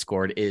name in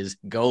Discord is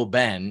Go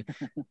Ben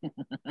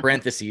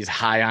 (parentheses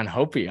high on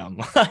hopium).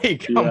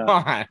 Like, come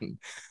on,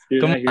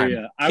 dude, come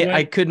on.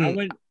 I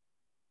couldn't.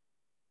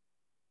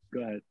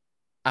 Go ahead.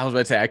 I was about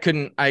to say I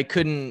couldn't.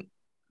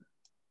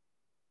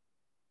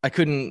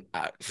 I'm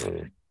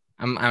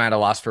at a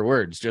loss for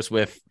words just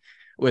with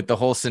the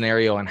whole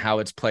scenario and how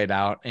it's played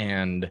out,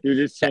 and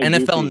dude, the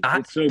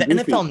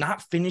NFL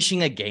not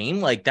finishing a game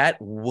like that.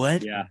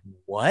 What? Yeah,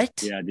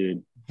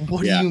 dude.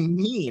 What do you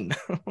mean?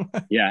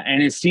 Yeah,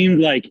 and it seemed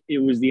like it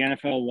was the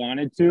NFL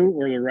wanted to,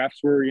 or the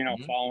refs were, you know,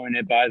 following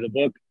it by the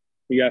book.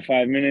 We got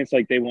 5 minutes,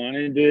 like they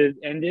wanted to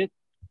end it,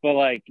 but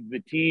like the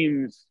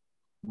teams,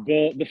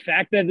 the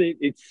fact that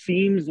it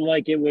seems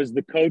like it was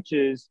the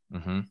coaches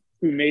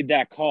who made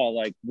that call,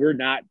 like, we're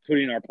not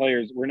putting the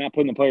players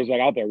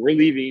back out there. We're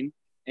leaving,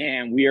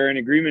 and we are in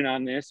agreement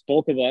on this,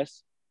 both of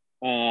us.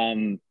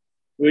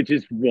 which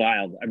is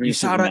wild. I mean, you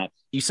saw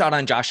it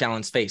on Josh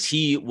Allen's face.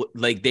 They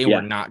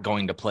were not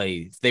going to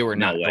play. They were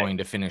not going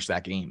to finish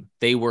that game.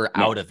 They were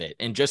out of it.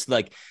 And just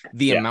like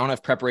the amount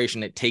of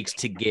preparation it takes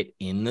to get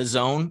in the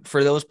zone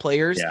for those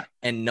players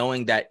and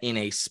knowing that in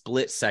a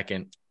split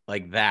second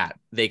like that,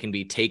 they can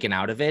be taken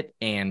out of it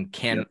and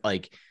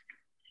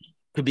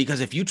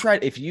because if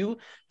you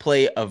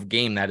play a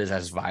game that is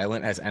as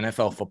violent as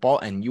NFL football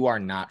and you are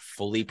not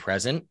fully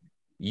present,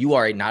 you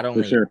are not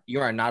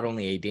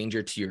only a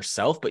danger to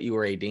yourself, but you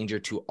are a danger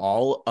to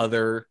all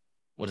other,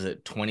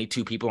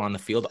 22 people on the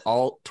field,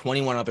 all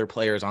 21 other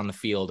players on the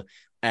field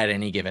at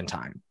any given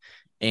time.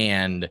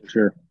 And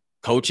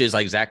coaches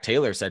like Zach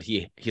Taylor said,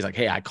 he's like,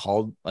 hey, I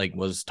called,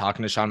 was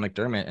talking to Sean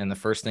McDermott. And the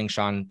first thing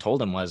Sean told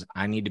him was,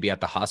 I need to be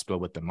at the hospital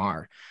with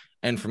Damar.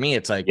 And for me,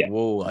 it's like,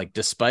 whoa,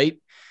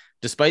 despite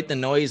the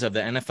noise of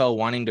the NFL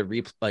wanting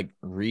to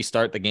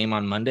restart the game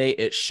on Monday,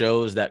 it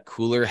shows that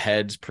cooler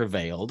heads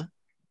prevailed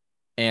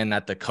and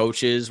that the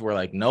coaches were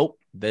like, nope,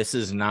 this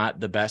is not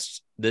the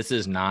best. This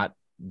is not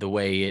the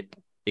way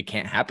it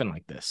can't happen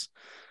like this.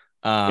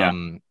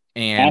 And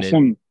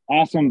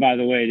awesome, by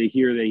the way, to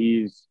hear that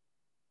he's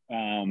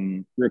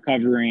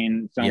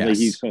recovering. Sounds like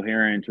he's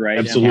coherent, right?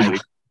 Absolutely.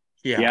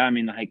 I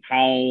mean,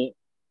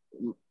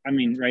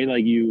 right.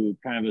 Like you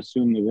kind of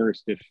assume the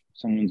worst if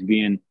someone's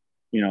being,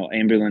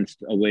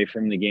 ambulanced away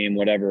from the game,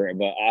 whatever.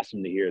 But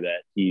awesome to hear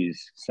that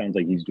sounds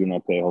like he's doing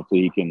okay.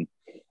 Hopefully he can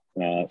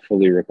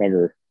fully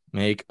recover.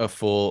 Make a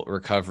full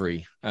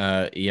recovery.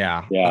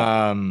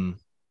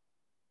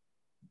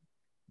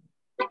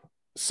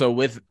 So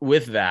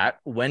with that,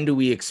 when do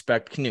you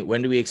expect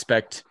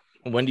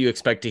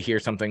to hear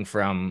something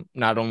from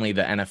not only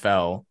the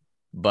NFL,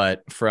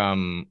 but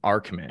from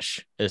our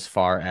commish as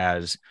far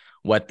as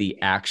what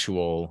the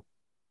actual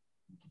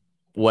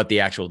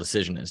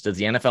decision is? Does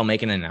the NFL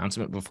make an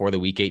announcement before the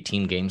Week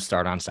 18 games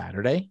start on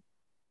Saturday?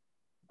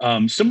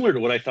 Similar to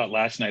what I thought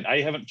last night,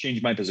 I haven't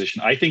changed my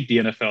position. I think the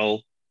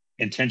NFL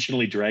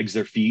intentionally drags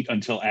their feet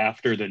until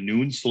after the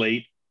noon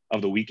slate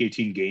of the Week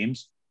 18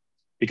 games,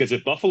 because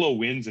if Buffalo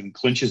wins and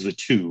clinches the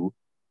 2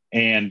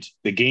 and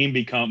the game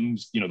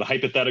becomes, the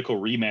hypothetical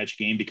rematch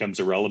game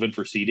becomes irrelevant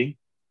for seeding,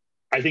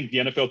 I think the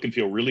NFL can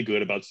feel really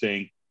good about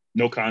saying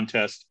no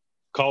contest,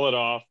 call it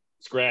off,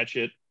 scratch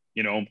it,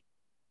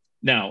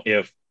 Now,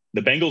 if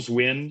the Bengals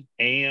win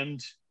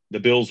and the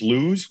Bills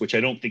lose, which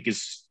I don't think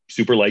is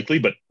super likely,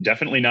 but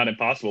definitely not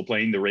impossible,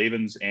 playing the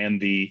Ravens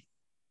and the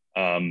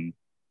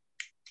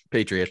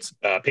Patriots.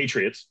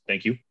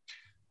 Thank you.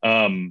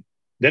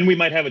 Then we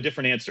might have a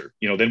different answer.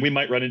 Then we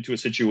might run into a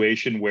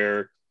situation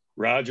where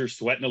Rodgers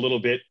sweating a little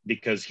bit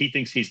because he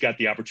thinks he's got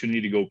the opportunity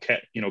to go,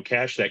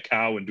 cash that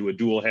cow and do a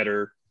dual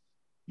header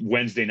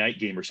Wednesday night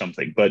game or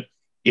something. But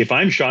if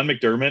I'm Sean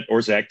McDermott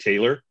or Zach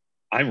Taylor,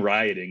 I'm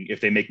rioting if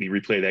they make me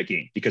replay that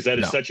game, because that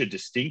is such a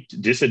distinct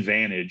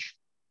disadvantage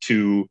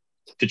to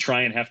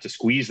try and have to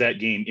squeeze that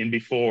game in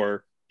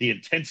before the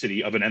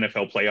intensity of an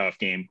NFL playoff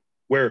game,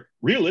 where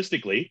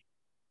realistically,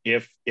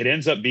 if it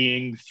ends up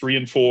being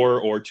 3-4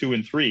 or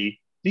 2-3,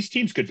 these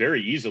teams could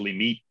very easily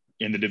meet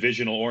in the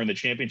divisional or in the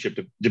championship,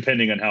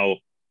 depending on how,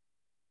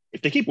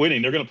 if they keep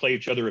winning, they're going to play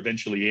each other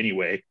eventually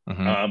anyway.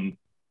 Mm-hmm.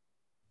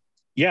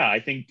 I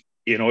think,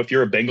 if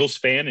you're a Bengals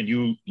fan and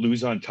you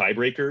lose on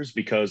tiebreakers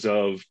because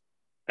of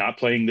not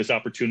playing this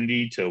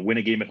opportunity to win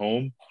a game at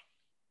home,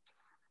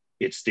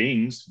 it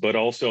stings, but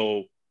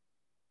also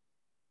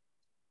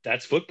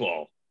that's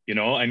football,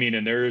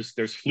 and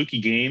there's fluky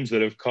games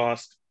that have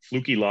cost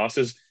fluky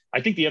losses.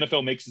 I think the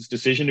NFL makes this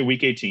decision to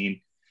Week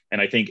 18, and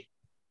I think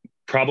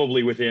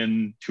probably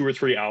within 2 or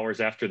 3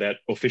 hours after that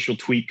official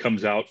tweet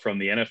comes out from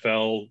the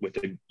NFL with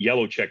a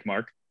yellow check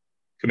mark,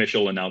 commish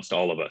will announce to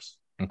all of us.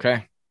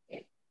 Okay.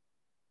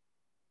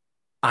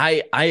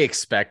 I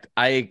expect,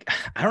 I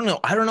don't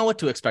know what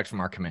to expect from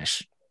our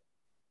commish.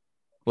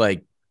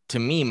 Like, to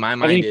me, my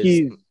mind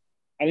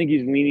I think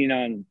he's leaning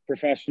on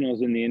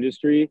professionals in the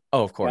industry.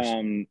 Oh, of course.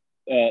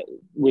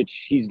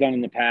 Which he's done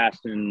in the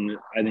past, and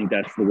I think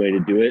that's the way to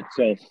do it.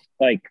 So,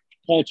 like,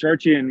 Paul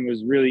Charchian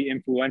was really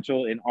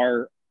influential in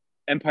our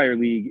Empire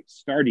League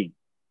starting.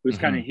 It was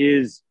kind of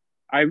his,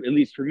 at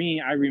least for me,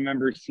 I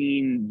remember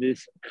seeing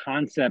this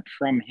concept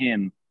from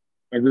him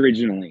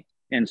originally.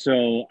 And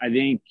so I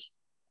think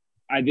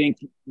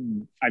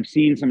I've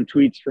seen some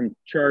tweets from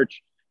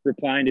Church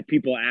replying to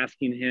people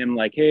asking him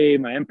like, hey,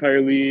 my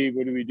Empire League,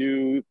 what do we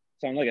do?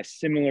 Sounds like a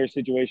similar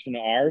situation to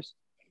ours.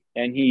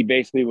 And he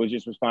basically was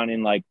just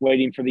responding like,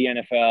 waiting for the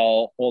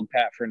NFL, hold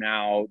pat for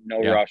now, no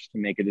rush to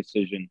make a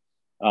decision.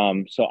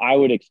 So I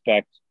would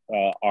expect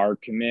our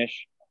commish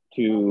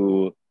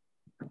to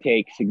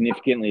take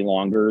significantly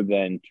longer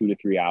than 2 to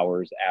 3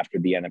 hours after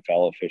the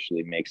NFL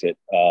officially makes it,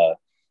 a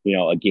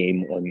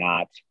game or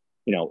not.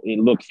 It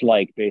looks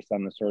like, based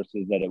on the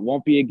sources, that it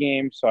won't be a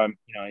game. So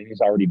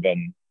he's already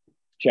been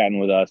chatting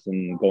with us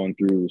and going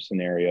through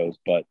scenarios,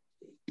 but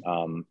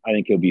I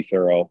think he'll be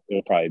thorough.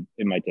 It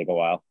might take a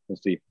while. We'll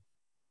see.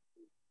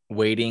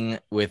 Waiting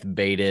with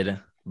bated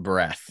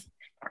breath.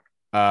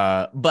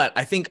 But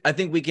I think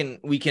we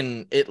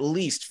can, at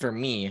least for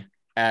me,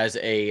 as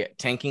a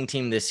tanking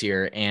team this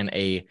year and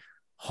a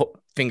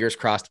fingers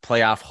crossed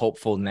playoff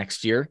hopeful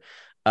next year,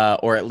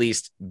 or at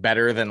least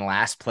better than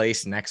last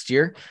place next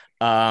year,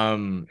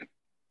 knowing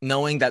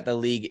that the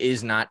league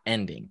is not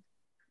ending.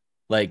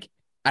 Like,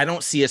 I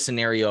don't see a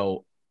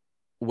scenario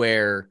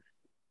where,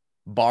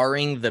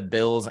 barring the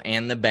Bills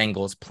and the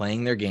Bengals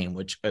playing their game,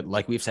 which,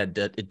 like we've said,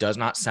 it does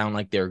not sound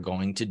like they're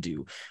going to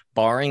do.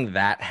 Barring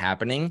that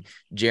happening,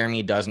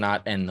 Jeremy does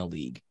not end the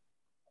league.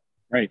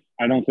 Right.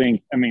 I don't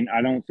think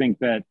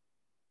that,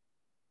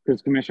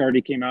 because Commish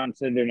already came out and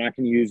said they're not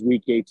going to use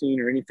week 18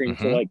 or anything.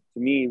 Mm-hmm. So, like, to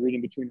me,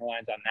 reading between the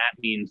lines on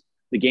that means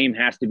the game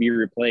has to be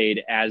replayed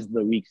as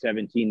the week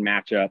 17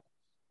 matchup.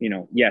 You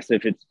know, yes,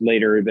 if it's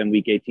later than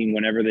week 18,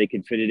 whenever they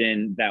could fit it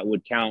in, that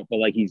would count. But,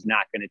 like, he's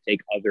not going to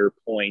take other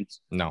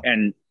points. No.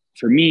 And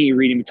for me,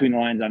 reading between the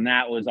lines on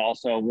that was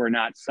also, we're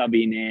not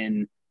subbing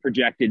in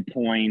projected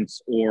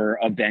points or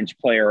a bench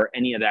player or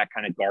any of that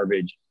kind of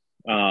garbage.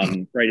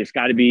 Right. It's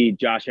got to be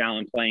Josh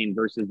Allen playing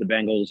versus the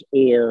Bengals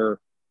or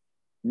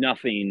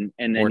nothing.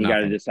 And then you got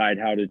to decide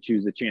how to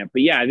choose the champ.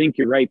 But yeah, I think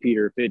you're right,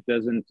 Peter. If it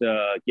doesn't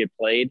get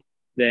played,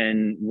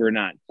 then we're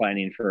not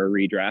planning for a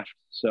redraft.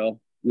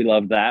 So we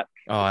love that.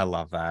 Oh, I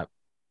love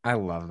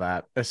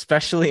that.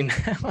 Especially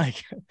now,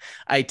 like,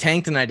 I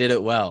tanked and I did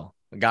it well.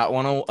 Got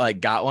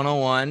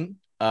 101.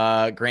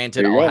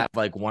 Granted, I'll have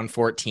like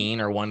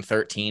 114 or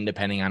 113,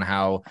 depending on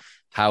how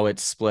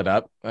it's split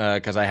up.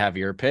 Because I have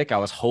your pick. I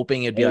was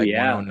hoping it'd be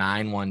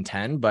 109,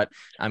 110, but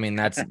I mean,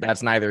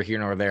 that's neither here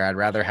nor there. I'd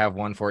rather have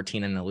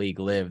 114 in the league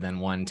live than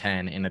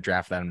 110 in a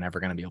draft that I'm never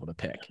going to be able to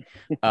pick.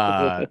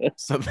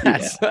 So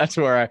that's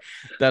where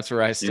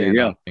I stand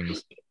on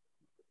things.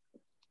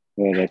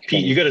 Well,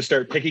 Pete, you got to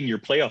start picking your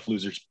playoff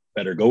losers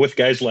better. Go with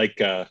guys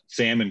like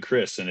Sam and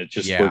Chris, and it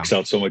just works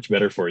out so much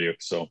better for you.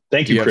 So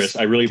thank you, Chris.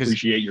 I really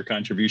appreciate your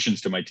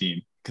contributions to my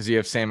team. Because you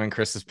have Sam and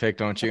Chris's pick,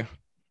 don't you?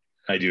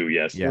 I do,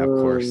 yes. Yeah, of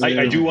course.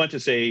 I do want to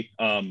say,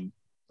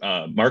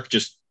 Mark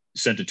just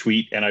sent a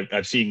tweet, and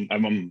I've seen,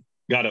 I'm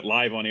got it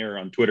live on air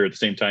on Twitter at the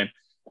same time.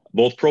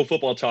 Both Pro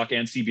Football Talk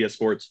and CBS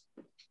Sports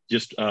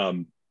just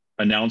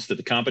announced that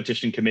the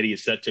competition committee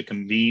is set to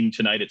convene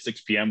tonight at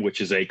 6 p.m., which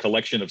is a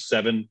collection of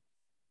 7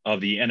 of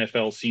the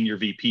NFL senior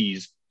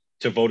VPs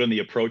to vote on the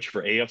approach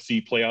for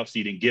AFC playoff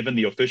seeding, given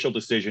the official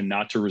decision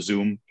not to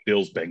resume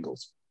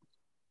Bills-Bengals.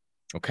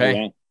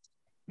 Okay.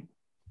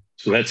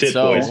 So that's it,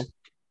 boys.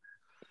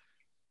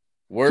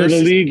 Worst so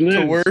the league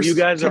lives. You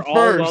guys are all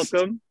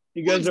welcome.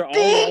 You guys are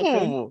all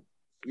welcome.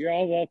 You're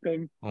all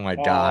welcome. Oh my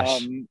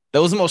gosh.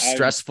 That was the most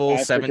stressful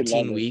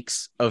 17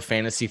 weeks of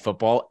fantasy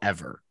football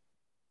ever.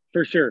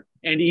 For sure.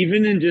 And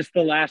even in just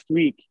the last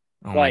week.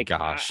 Oh my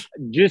gosh.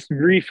 Just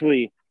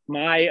briefly,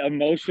 my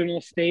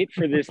emotional state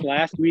for this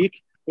last week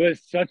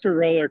was such a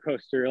roller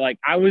coaster. Like,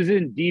 I was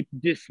in deep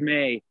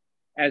dismay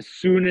as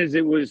soon as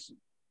it was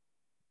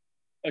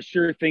a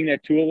sure thing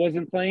that Tua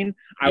wasn't playing.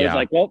 I was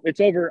like, well, it's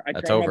over. I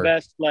tried my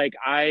best. Like,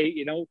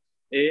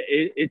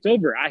 it's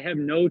over. I have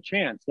no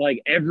chance.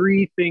 Like,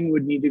 everything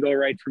would need to go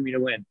right for me to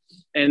win.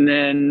 And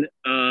then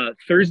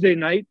Thursday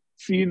night,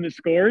 seeing the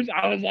scores,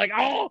 I was like,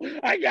 oh,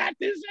 I got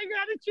this. I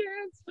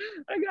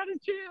got a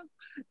chance.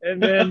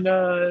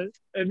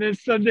 And then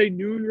Sunday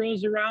noon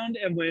rolls around,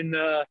 and when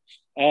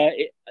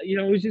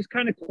it was just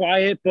kind of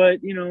quiet, but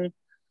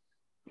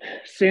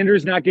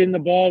Sanders not getting the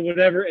ball,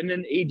 whatever, and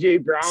then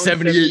AJ Brown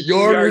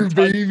 78-yard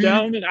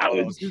touchdown, and I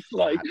was just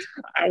like,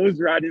 I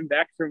was riding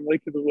back from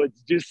Lake of the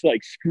Woods, just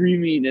like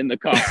screaming in the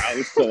car. I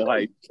was so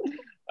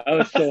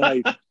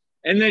hyped.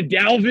 And then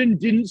Dalvin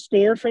didn't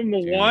score from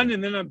the one,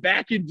 and then I'm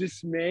back in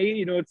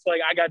dismay. It's like,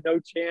 I got no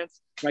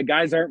chance. My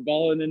guys aren't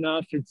balling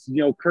enough. It's,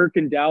 Kirk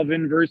and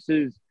Dalvin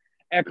versus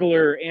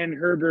Eckler and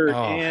Herbert.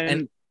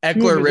 And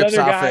Eckler rips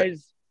off it.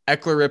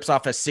 Eckler rips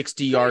off a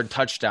 60-yard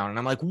touchdown. And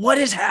I'm like, what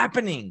is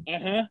happening?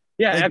 Yeah,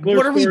 like, Eckler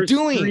what are we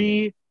doing?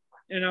 3,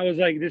 and I was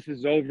like, this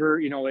is over.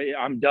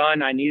 I'm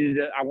done. I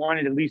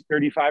wanted at least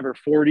 35 or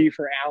 40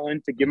 for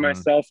Allen to give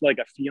myself like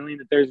a feeling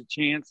that there's a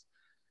chance.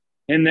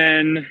 And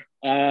then,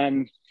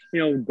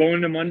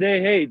 going to Monday,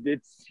 hey,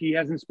 he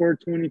hasn't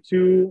scored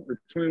 22 or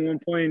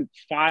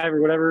 21.5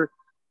 or whatever.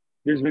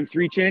 There's been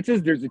 3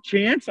 chances. There's a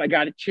chance. I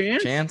got a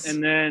chance.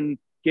 And then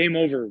game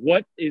over.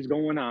 What is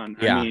going on?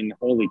 Yeah. I mean,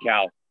 holy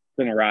cow. It's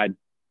been a ride.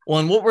 Well,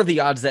 and what were the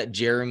odds that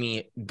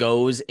Jeremy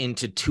goes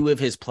into 2 of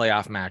his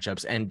playoff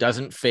matchups and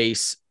doesn't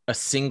face a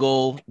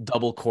single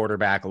double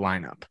quarterback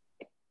lineup?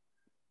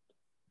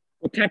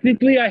 Well,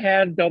 technically, I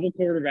had double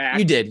quarterback.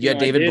 You did. You had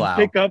David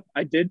Blau.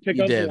 I did pick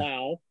up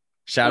Blau.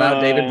 Shout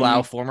out David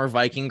Blau, former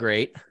Viking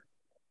great.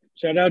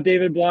 Shout out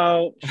David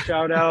Blau.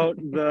 Shout out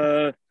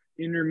the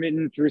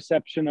intermittent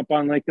reception up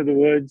on Lake of the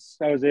Woods.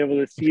 I was able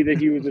to see that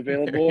he was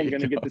available. I'm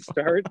going to get the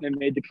start, and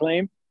made the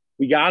claim.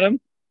 We got him.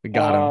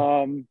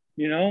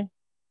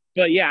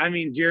 But yeah, I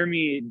mean,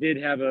 Jeremy did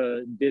have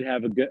a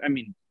good. I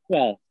mean,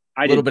 well,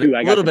 I did too.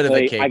 I got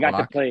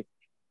to play.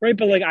 Right,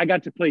 but like, I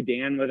got to play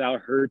Dan without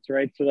Hurts,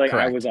 right? So like,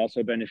 correct. I was also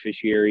a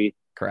beneficiary.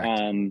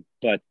 Correct.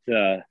 But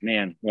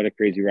man, what a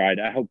crazy ride.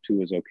 I hope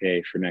Tua's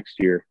okay for next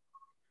year.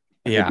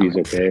 Yeah, he's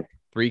okay.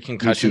 3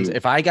 concussions.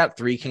 If I got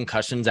 3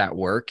 concussions at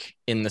work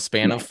in the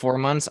span of 4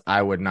 months,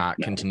 I would not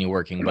continue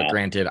working. But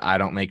granted, I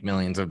don't make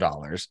millions of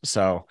dollars.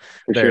 So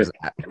there's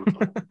that.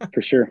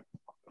 For sure.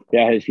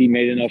 Yeah. Has he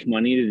made enough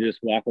money to just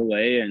walk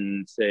away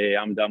and say,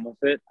 I'm done with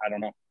it? I don't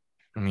know.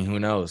 I mean, who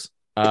knows?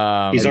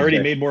 He's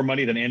already made more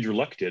money than Andrew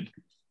Luck did.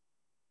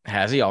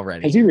 Has he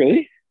already? Has he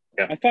really?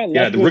 Yeah. I thought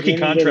Luck was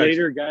one of the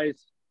later guys.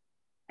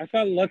 I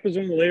thought Luck was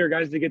one of the later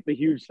guys to get the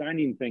huge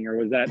signing thing, or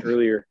was that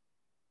earlier?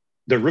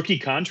 The rookie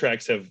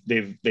contracts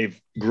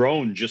they've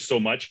grown just so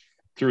much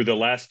through the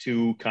last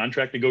 2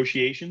 contract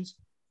negotiations.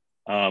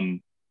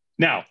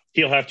 Now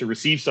he'll have to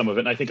receive some of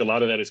it. And I think a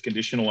lot of that is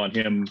conditional on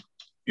him,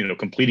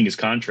 completing his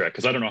contract.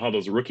 Cause I don't know how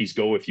those rookies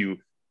go if you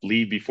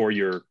leave before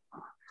your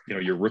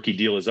rookie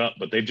deal is up,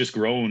 but they've just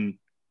grown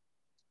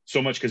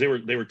so much. Cause they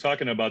were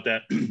talking about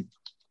that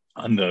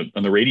on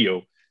the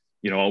radio,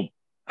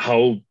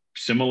 how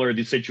similar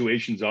these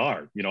situations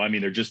are.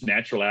 They're just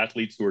natural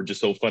athletes who are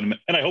just so fun.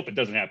 And I hope it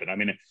doesn't happen. I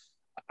mean,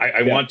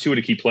 I want Tua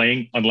to keep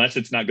playing unless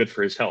it's not good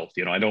for his health.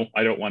 I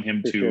don't want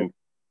him to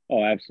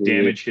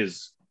damage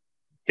his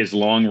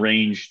long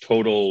range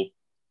total,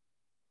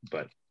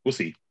 but we'll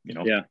see,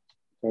 Yeah,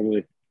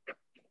 totally.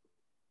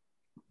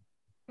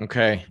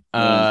 Okay.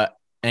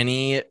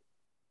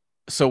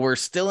 So we're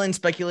still in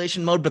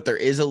speculation mode, but there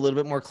is a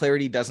little bit more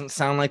clarity. Doesn't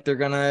sound like they're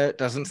gonna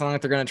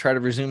try to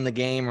resume the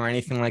game or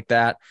anything like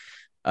that.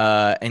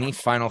 Any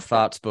final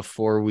thoughts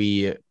before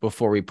we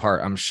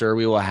part? I'm sure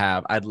we will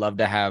have. I'd love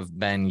to have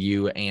Ben,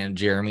 you, and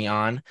Jeremy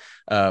on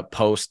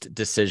post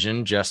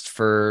decision just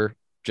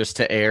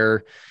to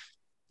air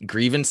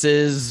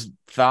grievances,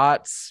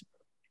 thoughts,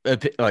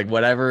 like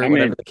whatever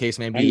the case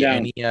may be.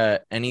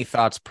 Any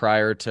thoughts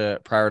prior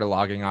to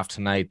logging off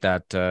tonight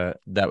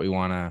that we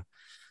want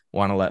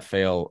to let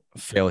fail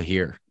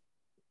here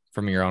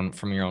from your own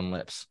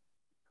lips?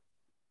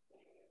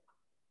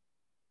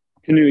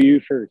 Canoe, you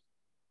first.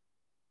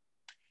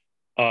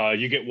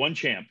 You get one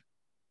champ.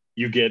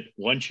 If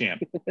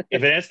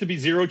it has to be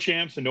 0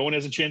 champs and no one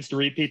has a chance to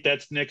repeat,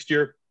 that's next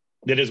year.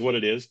 That is what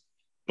it is.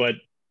 But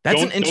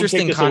that's an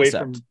interesting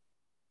concept.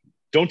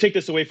 Don't take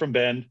this away from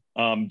Ben.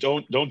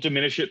 Don't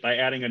diminish it by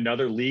adding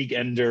another league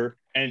ender,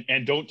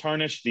 and don't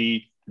tarnish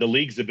the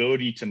league's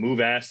ability to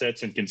move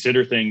assets and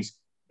consider things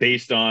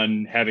based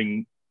on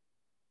having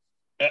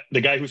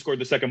the guy who scored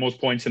the second most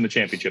points in the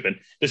championship. And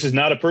this is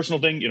not a personal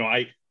thing.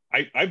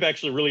 I've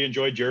actually really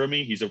enjoyed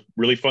Jeremy. He's a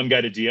really fun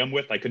guy to DM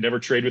with. I could never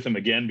trade with him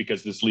again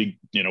because this league,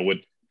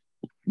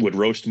 would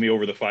roast me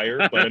over the fire.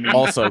 But I mean,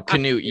 also,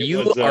 Canoe,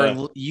 you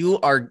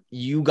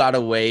got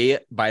away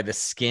by the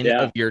skin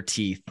of your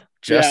teeth.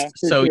 Just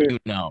so you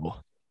know.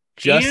 And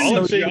Josh. I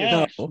want to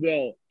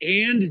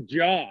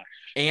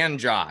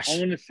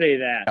say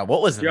that. Yeah,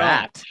 what was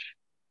that?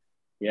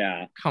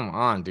 Yeah. Come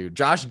on, dude.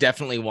 Josh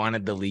definitely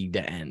wanted the league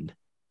to end.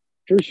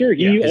 For sure.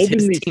 He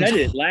openly said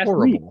it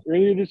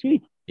earlier this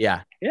week.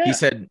 Yeah. He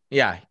said,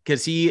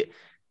 because he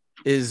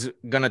is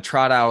going to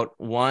trot out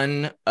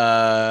one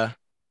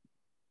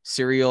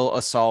serial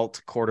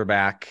assault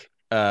quarterback,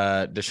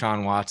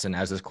 Deshaun Watson,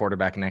 as his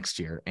quarterback next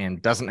year,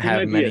 and doesn't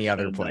have many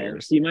other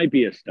players. He might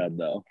be a stud,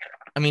 though.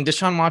 I mean,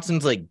 Deshaun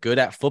Watson's good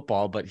at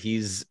football, but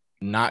he's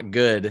not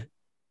good.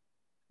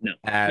 No,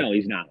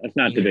 he's not. That's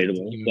not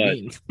debatable. But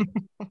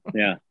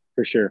yeah,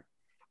 for sure.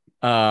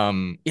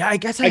 I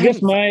guess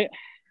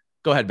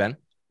Go ahead, Ben.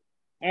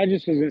 I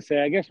just was gonna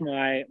say, I guess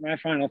my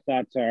final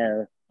thoughts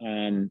are,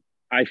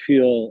 I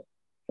feel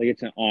like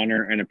it's an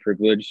honor and a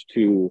privilege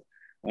to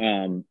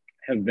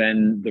have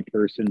been the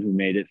person who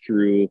made it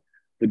through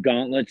the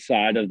gauntlet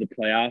side of the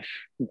playoff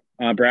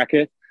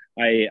bracket.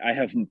 I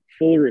have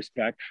full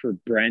respect for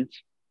Brent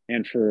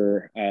and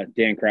for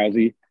Dan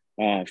Krause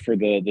for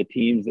the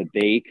teams that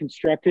they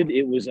constructed.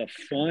 It was a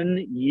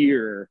fun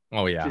year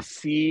to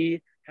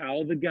see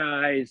how the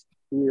guys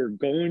who were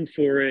going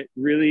for it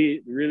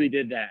really, really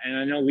did that. And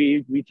I know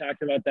we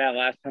talked about that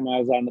last time I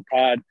was on the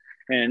pod,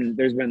 and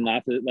there's been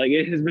lots of,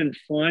 it has been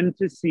fun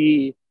to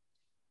see,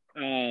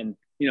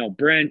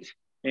 Brent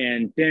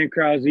and Dan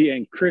Krause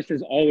and Chris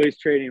is always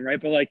trading,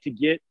 right? But to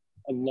get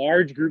a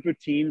large group of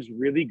teams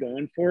really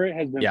going for it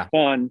has been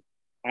fun.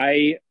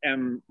 I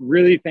am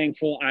really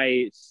thankful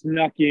I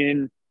snuck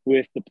in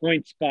with the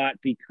point spot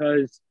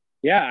because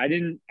I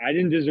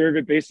didn't deserve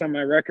it based on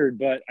my record,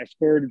 but I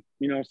scored,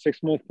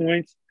 6 most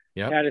points.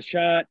 Had a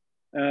shot,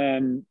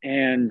 and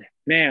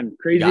man,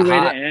 crazy way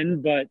to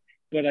end. But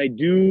I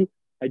do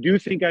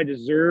think I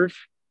deserve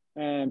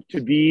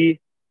to be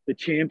the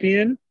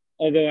champion.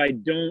 Although I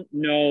don't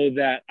know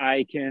that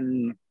I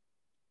can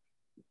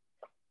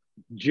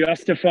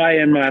justify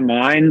in my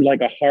mind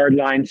a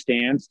hardline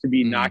stance to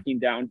be knocking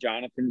down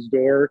Jonathan's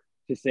door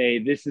to say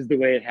this is the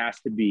way it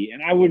has to be.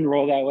 And I wouldn't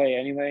roll that way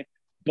anyway.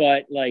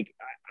 But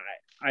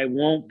I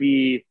won't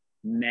be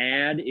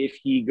mad if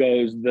he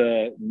goes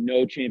the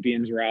no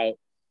champions route,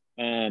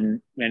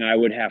 and I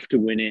would have to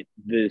win it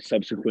the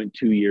subsequent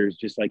 2 years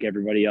just like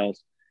everybody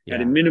else.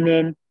 At a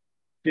minimum,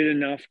 did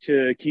enough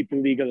to keep the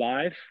league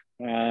alive,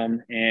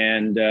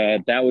 and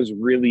that was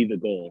really the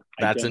goal.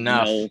 That's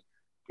enough.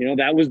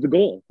 that was the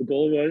goal. The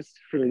goal was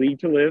for the league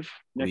to live.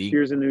 Next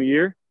year's a new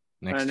year.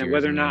 And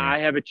whether or not I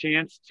have a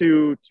chance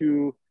to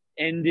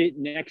end it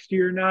next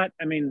year or not,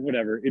 I mean,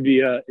 whatever. It'd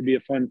be a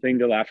fun thing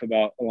to laugh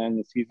about along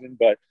the season,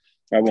 but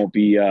I won't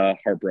be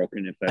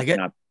heartbroken if that's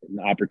not an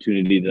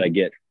opportunity that I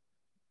get.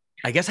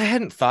 I guess I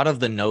hadn't thought of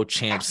the no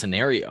champ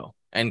scenario.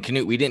 And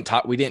Canute, we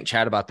didn't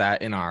chat about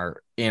that in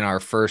our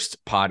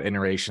first pod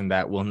iteration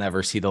that will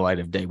never see the light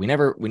of day. We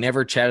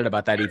never chatted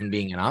about that even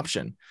being an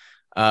option.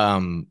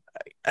 I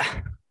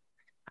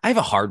have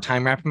a hard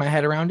time wrapping my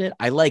head around it.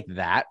 I like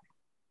that.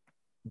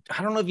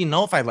 I don't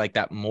know if I like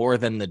that more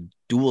than the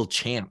dual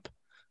champ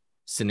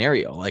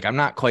scenario. Like I'm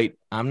not quite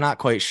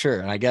sure.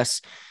 And I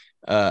guess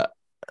I'd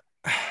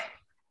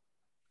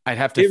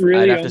have to. It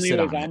really I'd have only to sit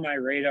was on my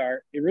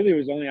radar. It really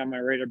was only on my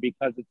radar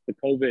because it's the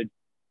COVID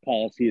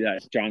policy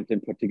that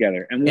Jonathan put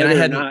together, and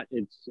whether or not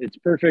it's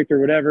perfect or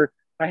whatever,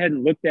 I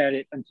hadn't looked at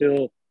it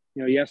until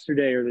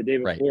yesterday or the day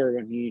before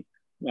when he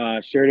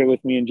shared it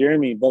with me and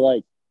Jeremy. But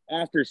like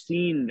after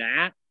seeing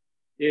that,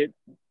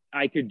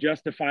 I could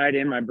justify it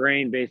in my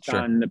brain based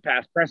on the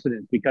past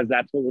precedents, because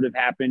that's what would have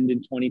happened in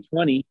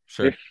 2020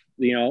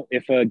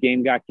 if a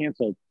game got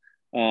canceled.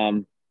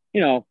 Not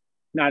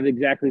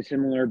exactly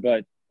similar,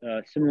 but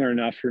similar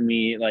enough for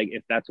me. Like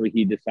if that's what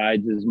he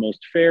decides is most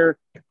fair,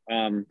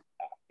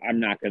 I'm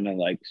not gonna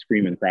like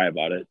scream and cry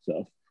about it.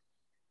 So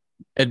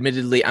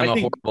admittedly, I'm a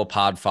horrible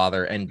pod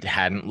father and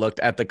hadn't looked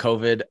at the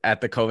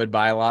COVID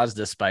bylaws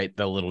despite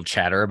the little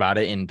chatter about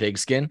it in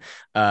Pigskin.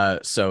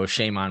 So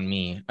shame on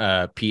me.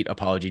 Pete,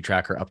 apology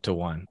tracker up to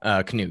 1.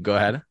 Canute, go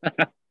ahead.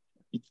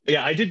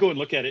 Yeah, I did go and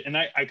look at it, and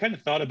I kind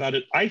of thought about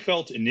it. I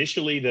felt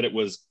initially that it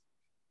was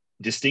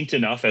distinct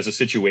enough as a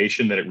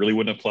situation that it really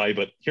wouldn't apply,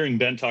 but hearing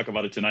Ben talk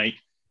about it tonight,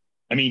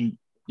 I mean,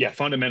 yeah,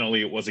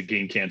 fundamentally it was a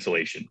game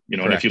cancellation,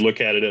 and if you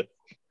look at it,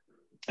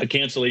 a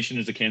cancellation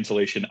is a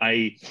cancellation.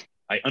 I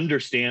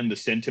understand the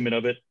sentiment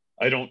of it.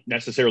 I don't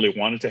necessarily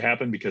want it to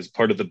happen, because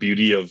part of the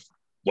beauty of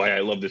why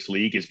I love this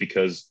league is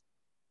because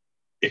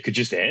it could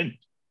just end.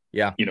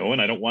 Yeah. And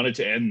I don't want it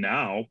to end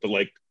now, but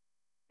like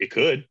it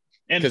could.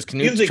 And because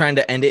Canute's trying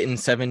to end it in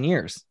 7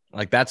 years.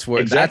 Like that's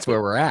where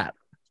we're at.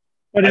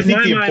 But in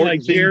my mind,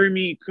 like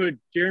Jeremy could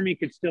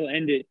still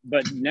end it,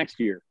 but next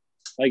year,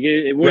 like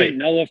it wouldn't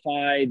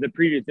nullify the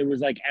previous. It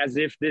was like as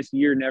if this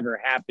year never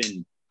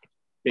happened.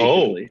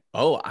 Basically.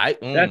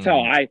 That's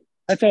how I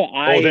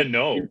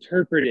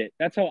interpret it.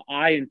 That's how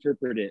I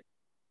interpret it.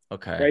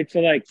 Okay. Right. So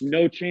like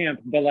no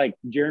champ, but like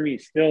Jeremy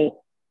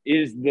still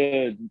is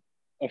the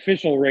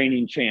official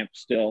reigning champ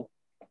still.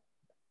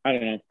 I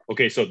don't know.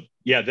 Okay. So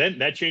yeah, then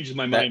that changes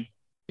my mind.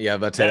 Yeah,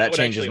 but that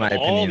changes my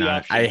opinion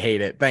on it. I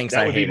hate it. Thanks.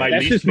 That would be my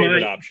least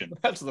favorite option.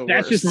 That's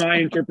just my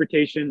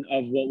interpretation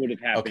of what would have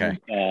happened.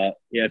 Okay.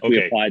 If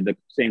we applied the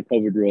same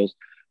COVID rules.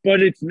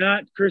 But it's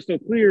not crystal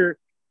clear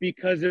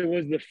because it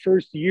was the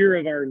first year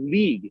of our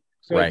league.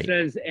 So it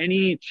says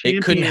any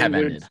champion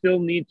would still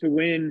need to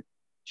win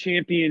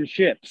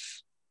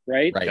championships,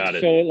 right? Got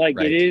it. So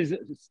like it is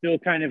still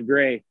kind of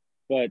gray,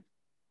 but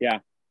yeah.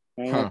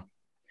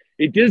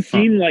 It does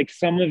seem like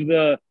some of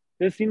the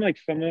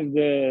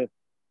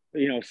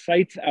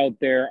sites out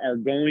there are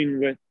going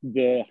with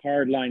the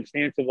hard line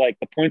stance of like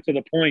the points are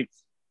the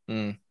points.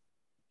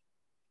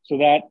 So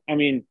that, I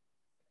mean,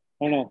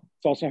 I don't know.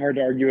 It's also hard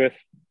to argue with.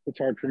 It's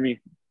hard for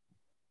me.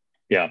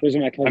 Yeah. Those are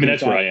my closing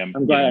that's thoughts. where I am.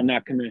 I'm glad I'm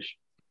not commish.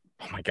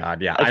 Oh my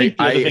God. Yeah. I think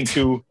the other thing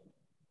too.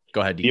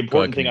 Go ahead. The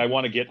important thing I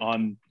want to get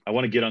on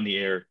the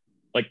air.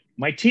 Like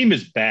my team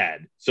is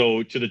bad.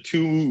 So to the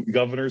 2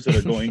 governors that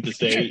are going to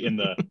say in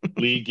the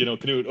league,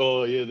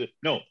 Canute,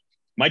 no,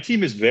 my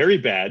team is very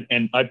bad.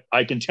 And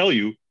I can tell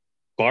you,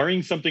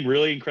 barring something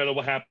really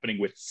incredible happening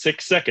with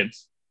 6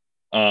 seconds,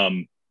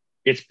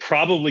 it's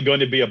probably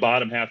going to be a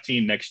bottom half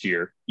team next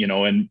year,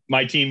 and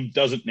my team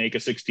doesn't make a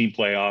 16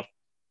 playoff,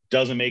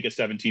 doesn't make a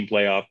 17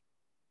 playoff.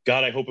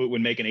 God, I hope it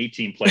would make an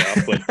 18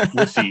 playoff, but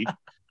we'll see.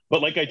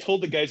 But like I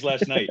told the guys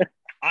last night,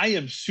 I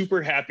am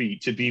super happy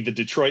to be the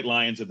Detroit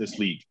Lions of this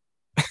league.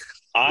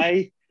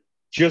 I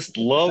just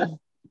love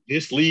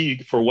this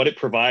league for what it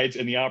provides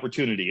and the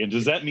opportunity. And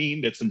does that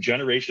mean that some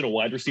generational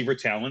wide receiver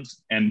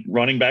talents and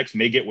running backs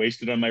may get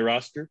wasted on my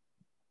roster?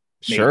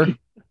 Maybe. Sure.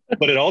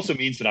 But it also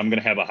means that I'm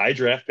going to have a high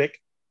draft pick.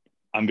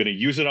 I'm going to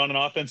use it on an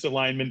offensive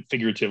lineman,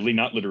 figuratively,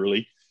 not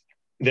literally,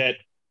 that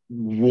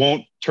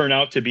won't turn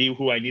out to be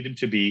who I need him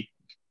to be.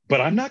 But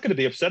I'm not going to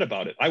be upset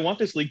about it. I want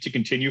this league to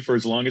continue for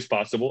as long as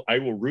possible. I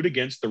will root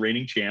against the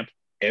reigning champ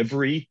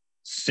every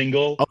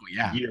single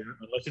year,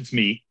 unless it's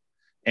me.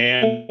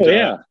 And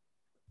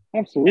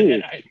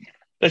absolutely.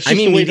 That's just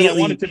the way that I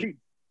want it to be.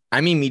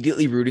 I'm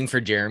immediately rooting for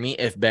Jeremy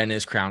if Ben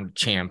is crowned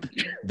champ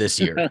this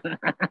year.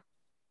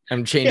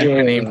 I'm changing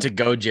my name to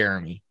Go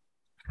Jeremy.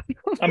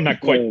 I'm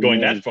not quite going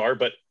that far,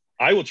 but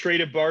I will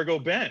trade Embargo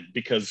Ben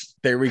because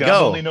there we God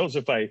go. Only knows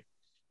if I,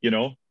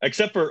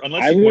 except for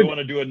unless you want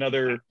to do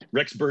another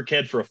Rex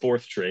Burkhead for a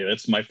 4th trade.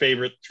 That's my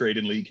favorite trade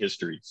in league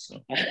history.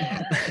 So.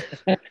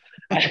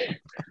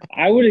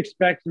 I would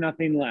expect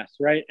nothing less,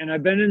 right? And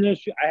I've been in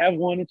those. I have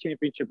won a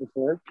championship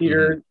before.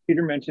 Peter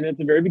mentioned it at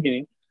the very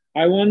beginning.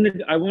 I won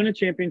a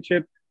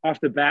championship off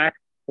the back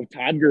of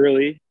Todd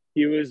Gurley.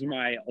 He was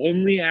my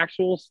only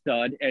actual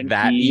stud, and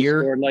that he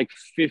year scored like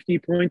 50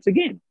 points a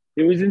game.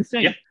 It was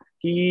insane. Yeah.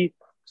 He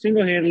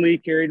single-handedly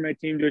carried my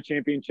team to a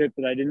championship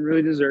that I didn't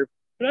really deserve,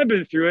 but I've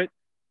been through it.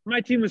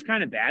 My team was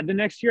kind of bad the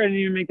next year. I didn't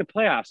even make the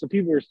playoffs, so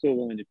people were still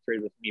willing to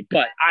trade with me.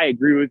 But I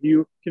agree with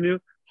you, Canoe.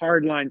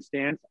 Hardline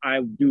stance.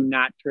 I do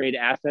not trade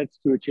assets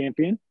to a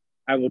champion.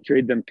 I will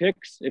trade them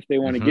picks if they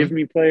want to give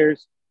me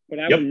players, but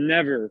I will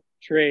never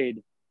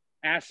trade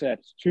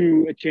assets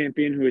to a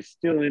champion who is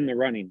still in the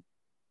running.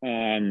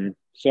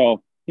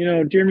 So,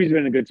 Jeremy's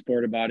been a good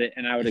sport about it,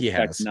 and I would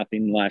expect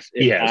nothing less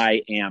if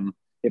I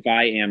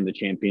am the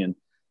champion.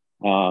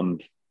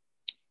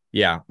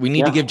 Yeah, we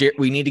need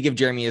to give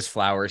Jeremy his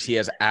flowers. He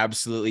has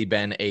absolutely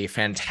been a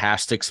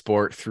fantastic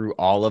sport through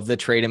all of the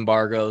trade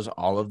embargoes,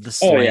 all of the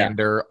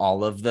slander,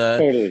 all of the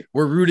totally.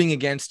 We're rooting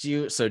against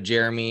you. So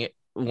Jeremy,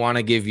 want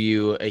to give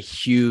you a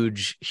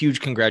huge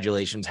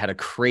congratulations. Had a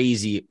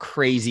crazy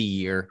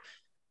year,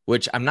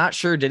 which I'm not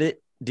sure did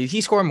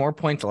he score more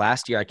points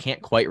last year? I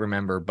can't quite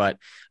remember, but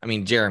I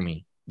mean,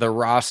 Jeremy, the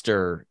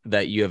roster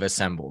that you have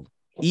assembled,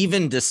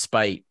 even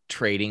despite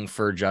trading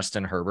for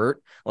Justin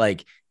Herbert,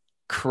 like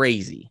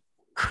crazy.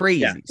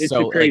 Yeah, it's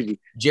so crazy. Like,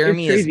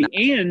 Jeremy it's crazy.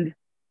 is and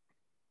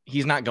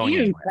he's not going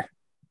anywhere.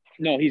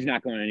 No, he's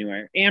not going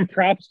anywhere. And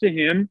props to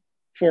him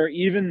for,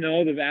 even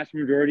though the vast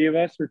majority of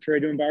us were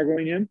trade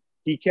embargoing him,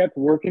 he kept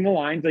working the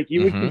lines. Like he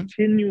would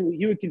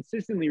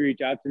consistently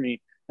reach out to me,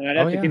 and I'd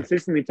have to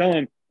consistently tell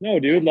him, no,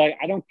 dude, like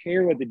I don't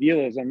care what the deal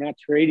is. I'm not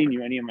trading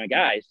you any of my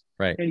guys.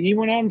 Right. And he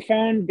went out and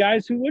found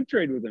guys who would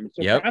trade with him.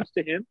 So props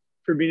to him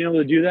for being able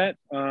to do that.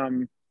 I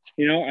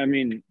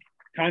mean,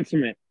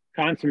 consummate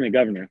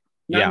governor.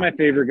 Not my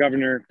favorite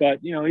governor,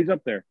 but he's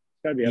up there.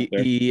 Gotta be up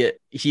there.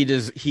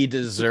 He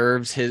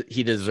deserves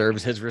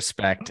his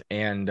respect,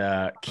 and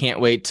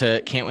can't wait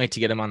to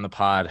get him on the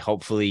pod.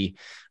 Hopefully,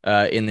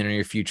 in the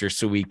near future,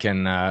 so we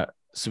can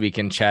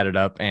chat it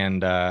up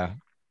and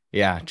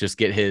just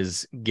get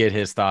his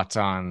thoughts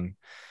on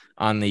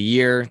the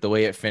year, the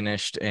way it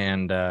finished,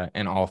 and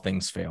all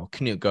things fail.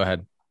 Knut, go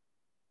ahead.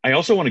 I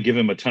also want to give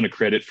him a ton of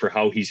credit for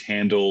how he's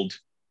handled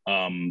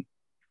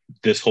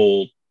this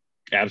whole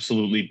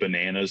absolutely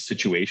bananas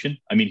situation.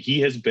 I mean, he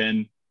has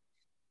been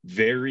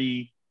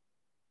very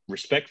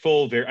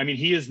respectful.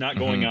 He is not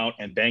going out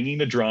and banging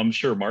the drum.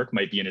 Sure, Mark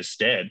might be in his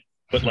stead,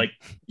 but like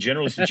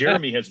generally,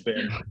 Jeremy has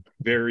been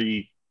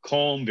very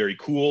calm, very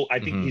cool. I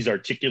think he's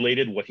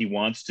articulated what he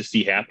wants to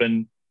see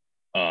happen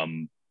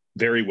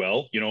very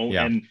well,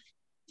 and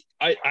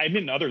I'm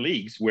in other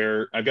leagues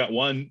where I've got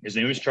one, his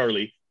name is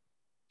Charlie.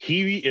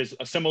 He is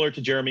similar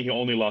to Jeremy. He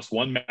only lost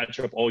one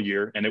matchup all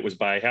year, and it was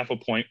by half a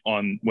point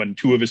on when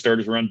two of his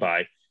starters were on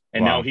bye.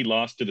 And now he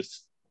lost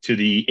to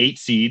the 8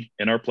 seed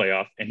in our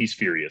playoff, and he's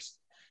furious.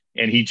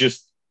 And he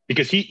just,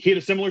 because he had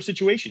a similar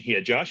situation. He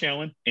had Josh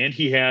Allen and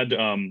he had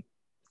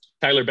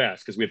Tyler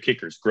Bass, because we have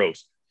kickers.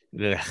 Gross.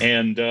 Yeah.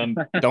 And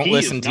don't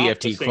listen,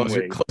 TFT.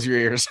 Close your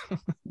ears.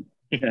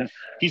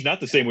 He's not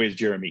the same way as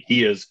Jeremy.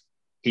 He is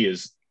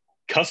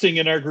cussing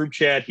in our group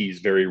chat. He's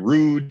very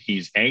rude.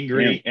 He's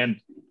angry. Yeah.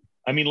 And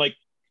I mean, like,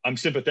 I'm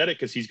sympathetic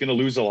because he's going to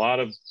lose a lot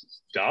of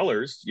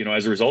dollars,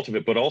 as a result of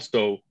it, but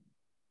also,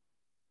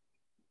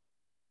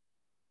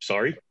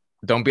 sorry.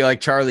 Don't be like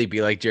Charlie,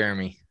 be like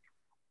Jeremy.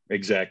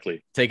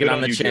 Exactly. Take it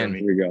on the chin.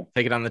 Here we go.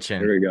 Take it on the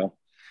chin. Here we go.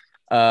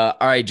 All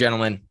right,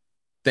 gentlemen.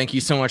 Thank you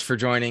so much for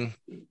joining.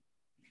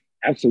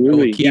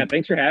 Absolutely.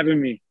 Thanks for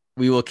having me.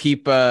 We will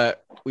keep our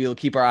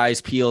eyes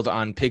peeled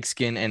on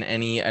Pigskin and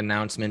any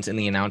announcements in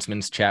the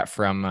announcements chat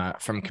from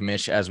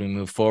Commish as we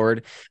move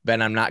forward.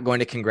 Ben, I'm not going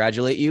to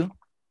congratulate you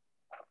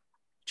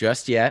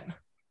just yet.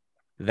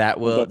 That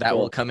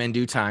will come in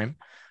due time.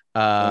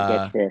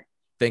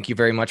 Thank you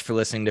very much for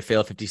listening to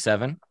Fail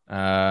 57.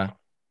 We'll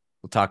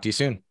talk to you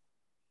soon.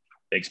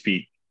 Thanks,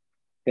 Pete.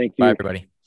 Thank you. Bye, everybody.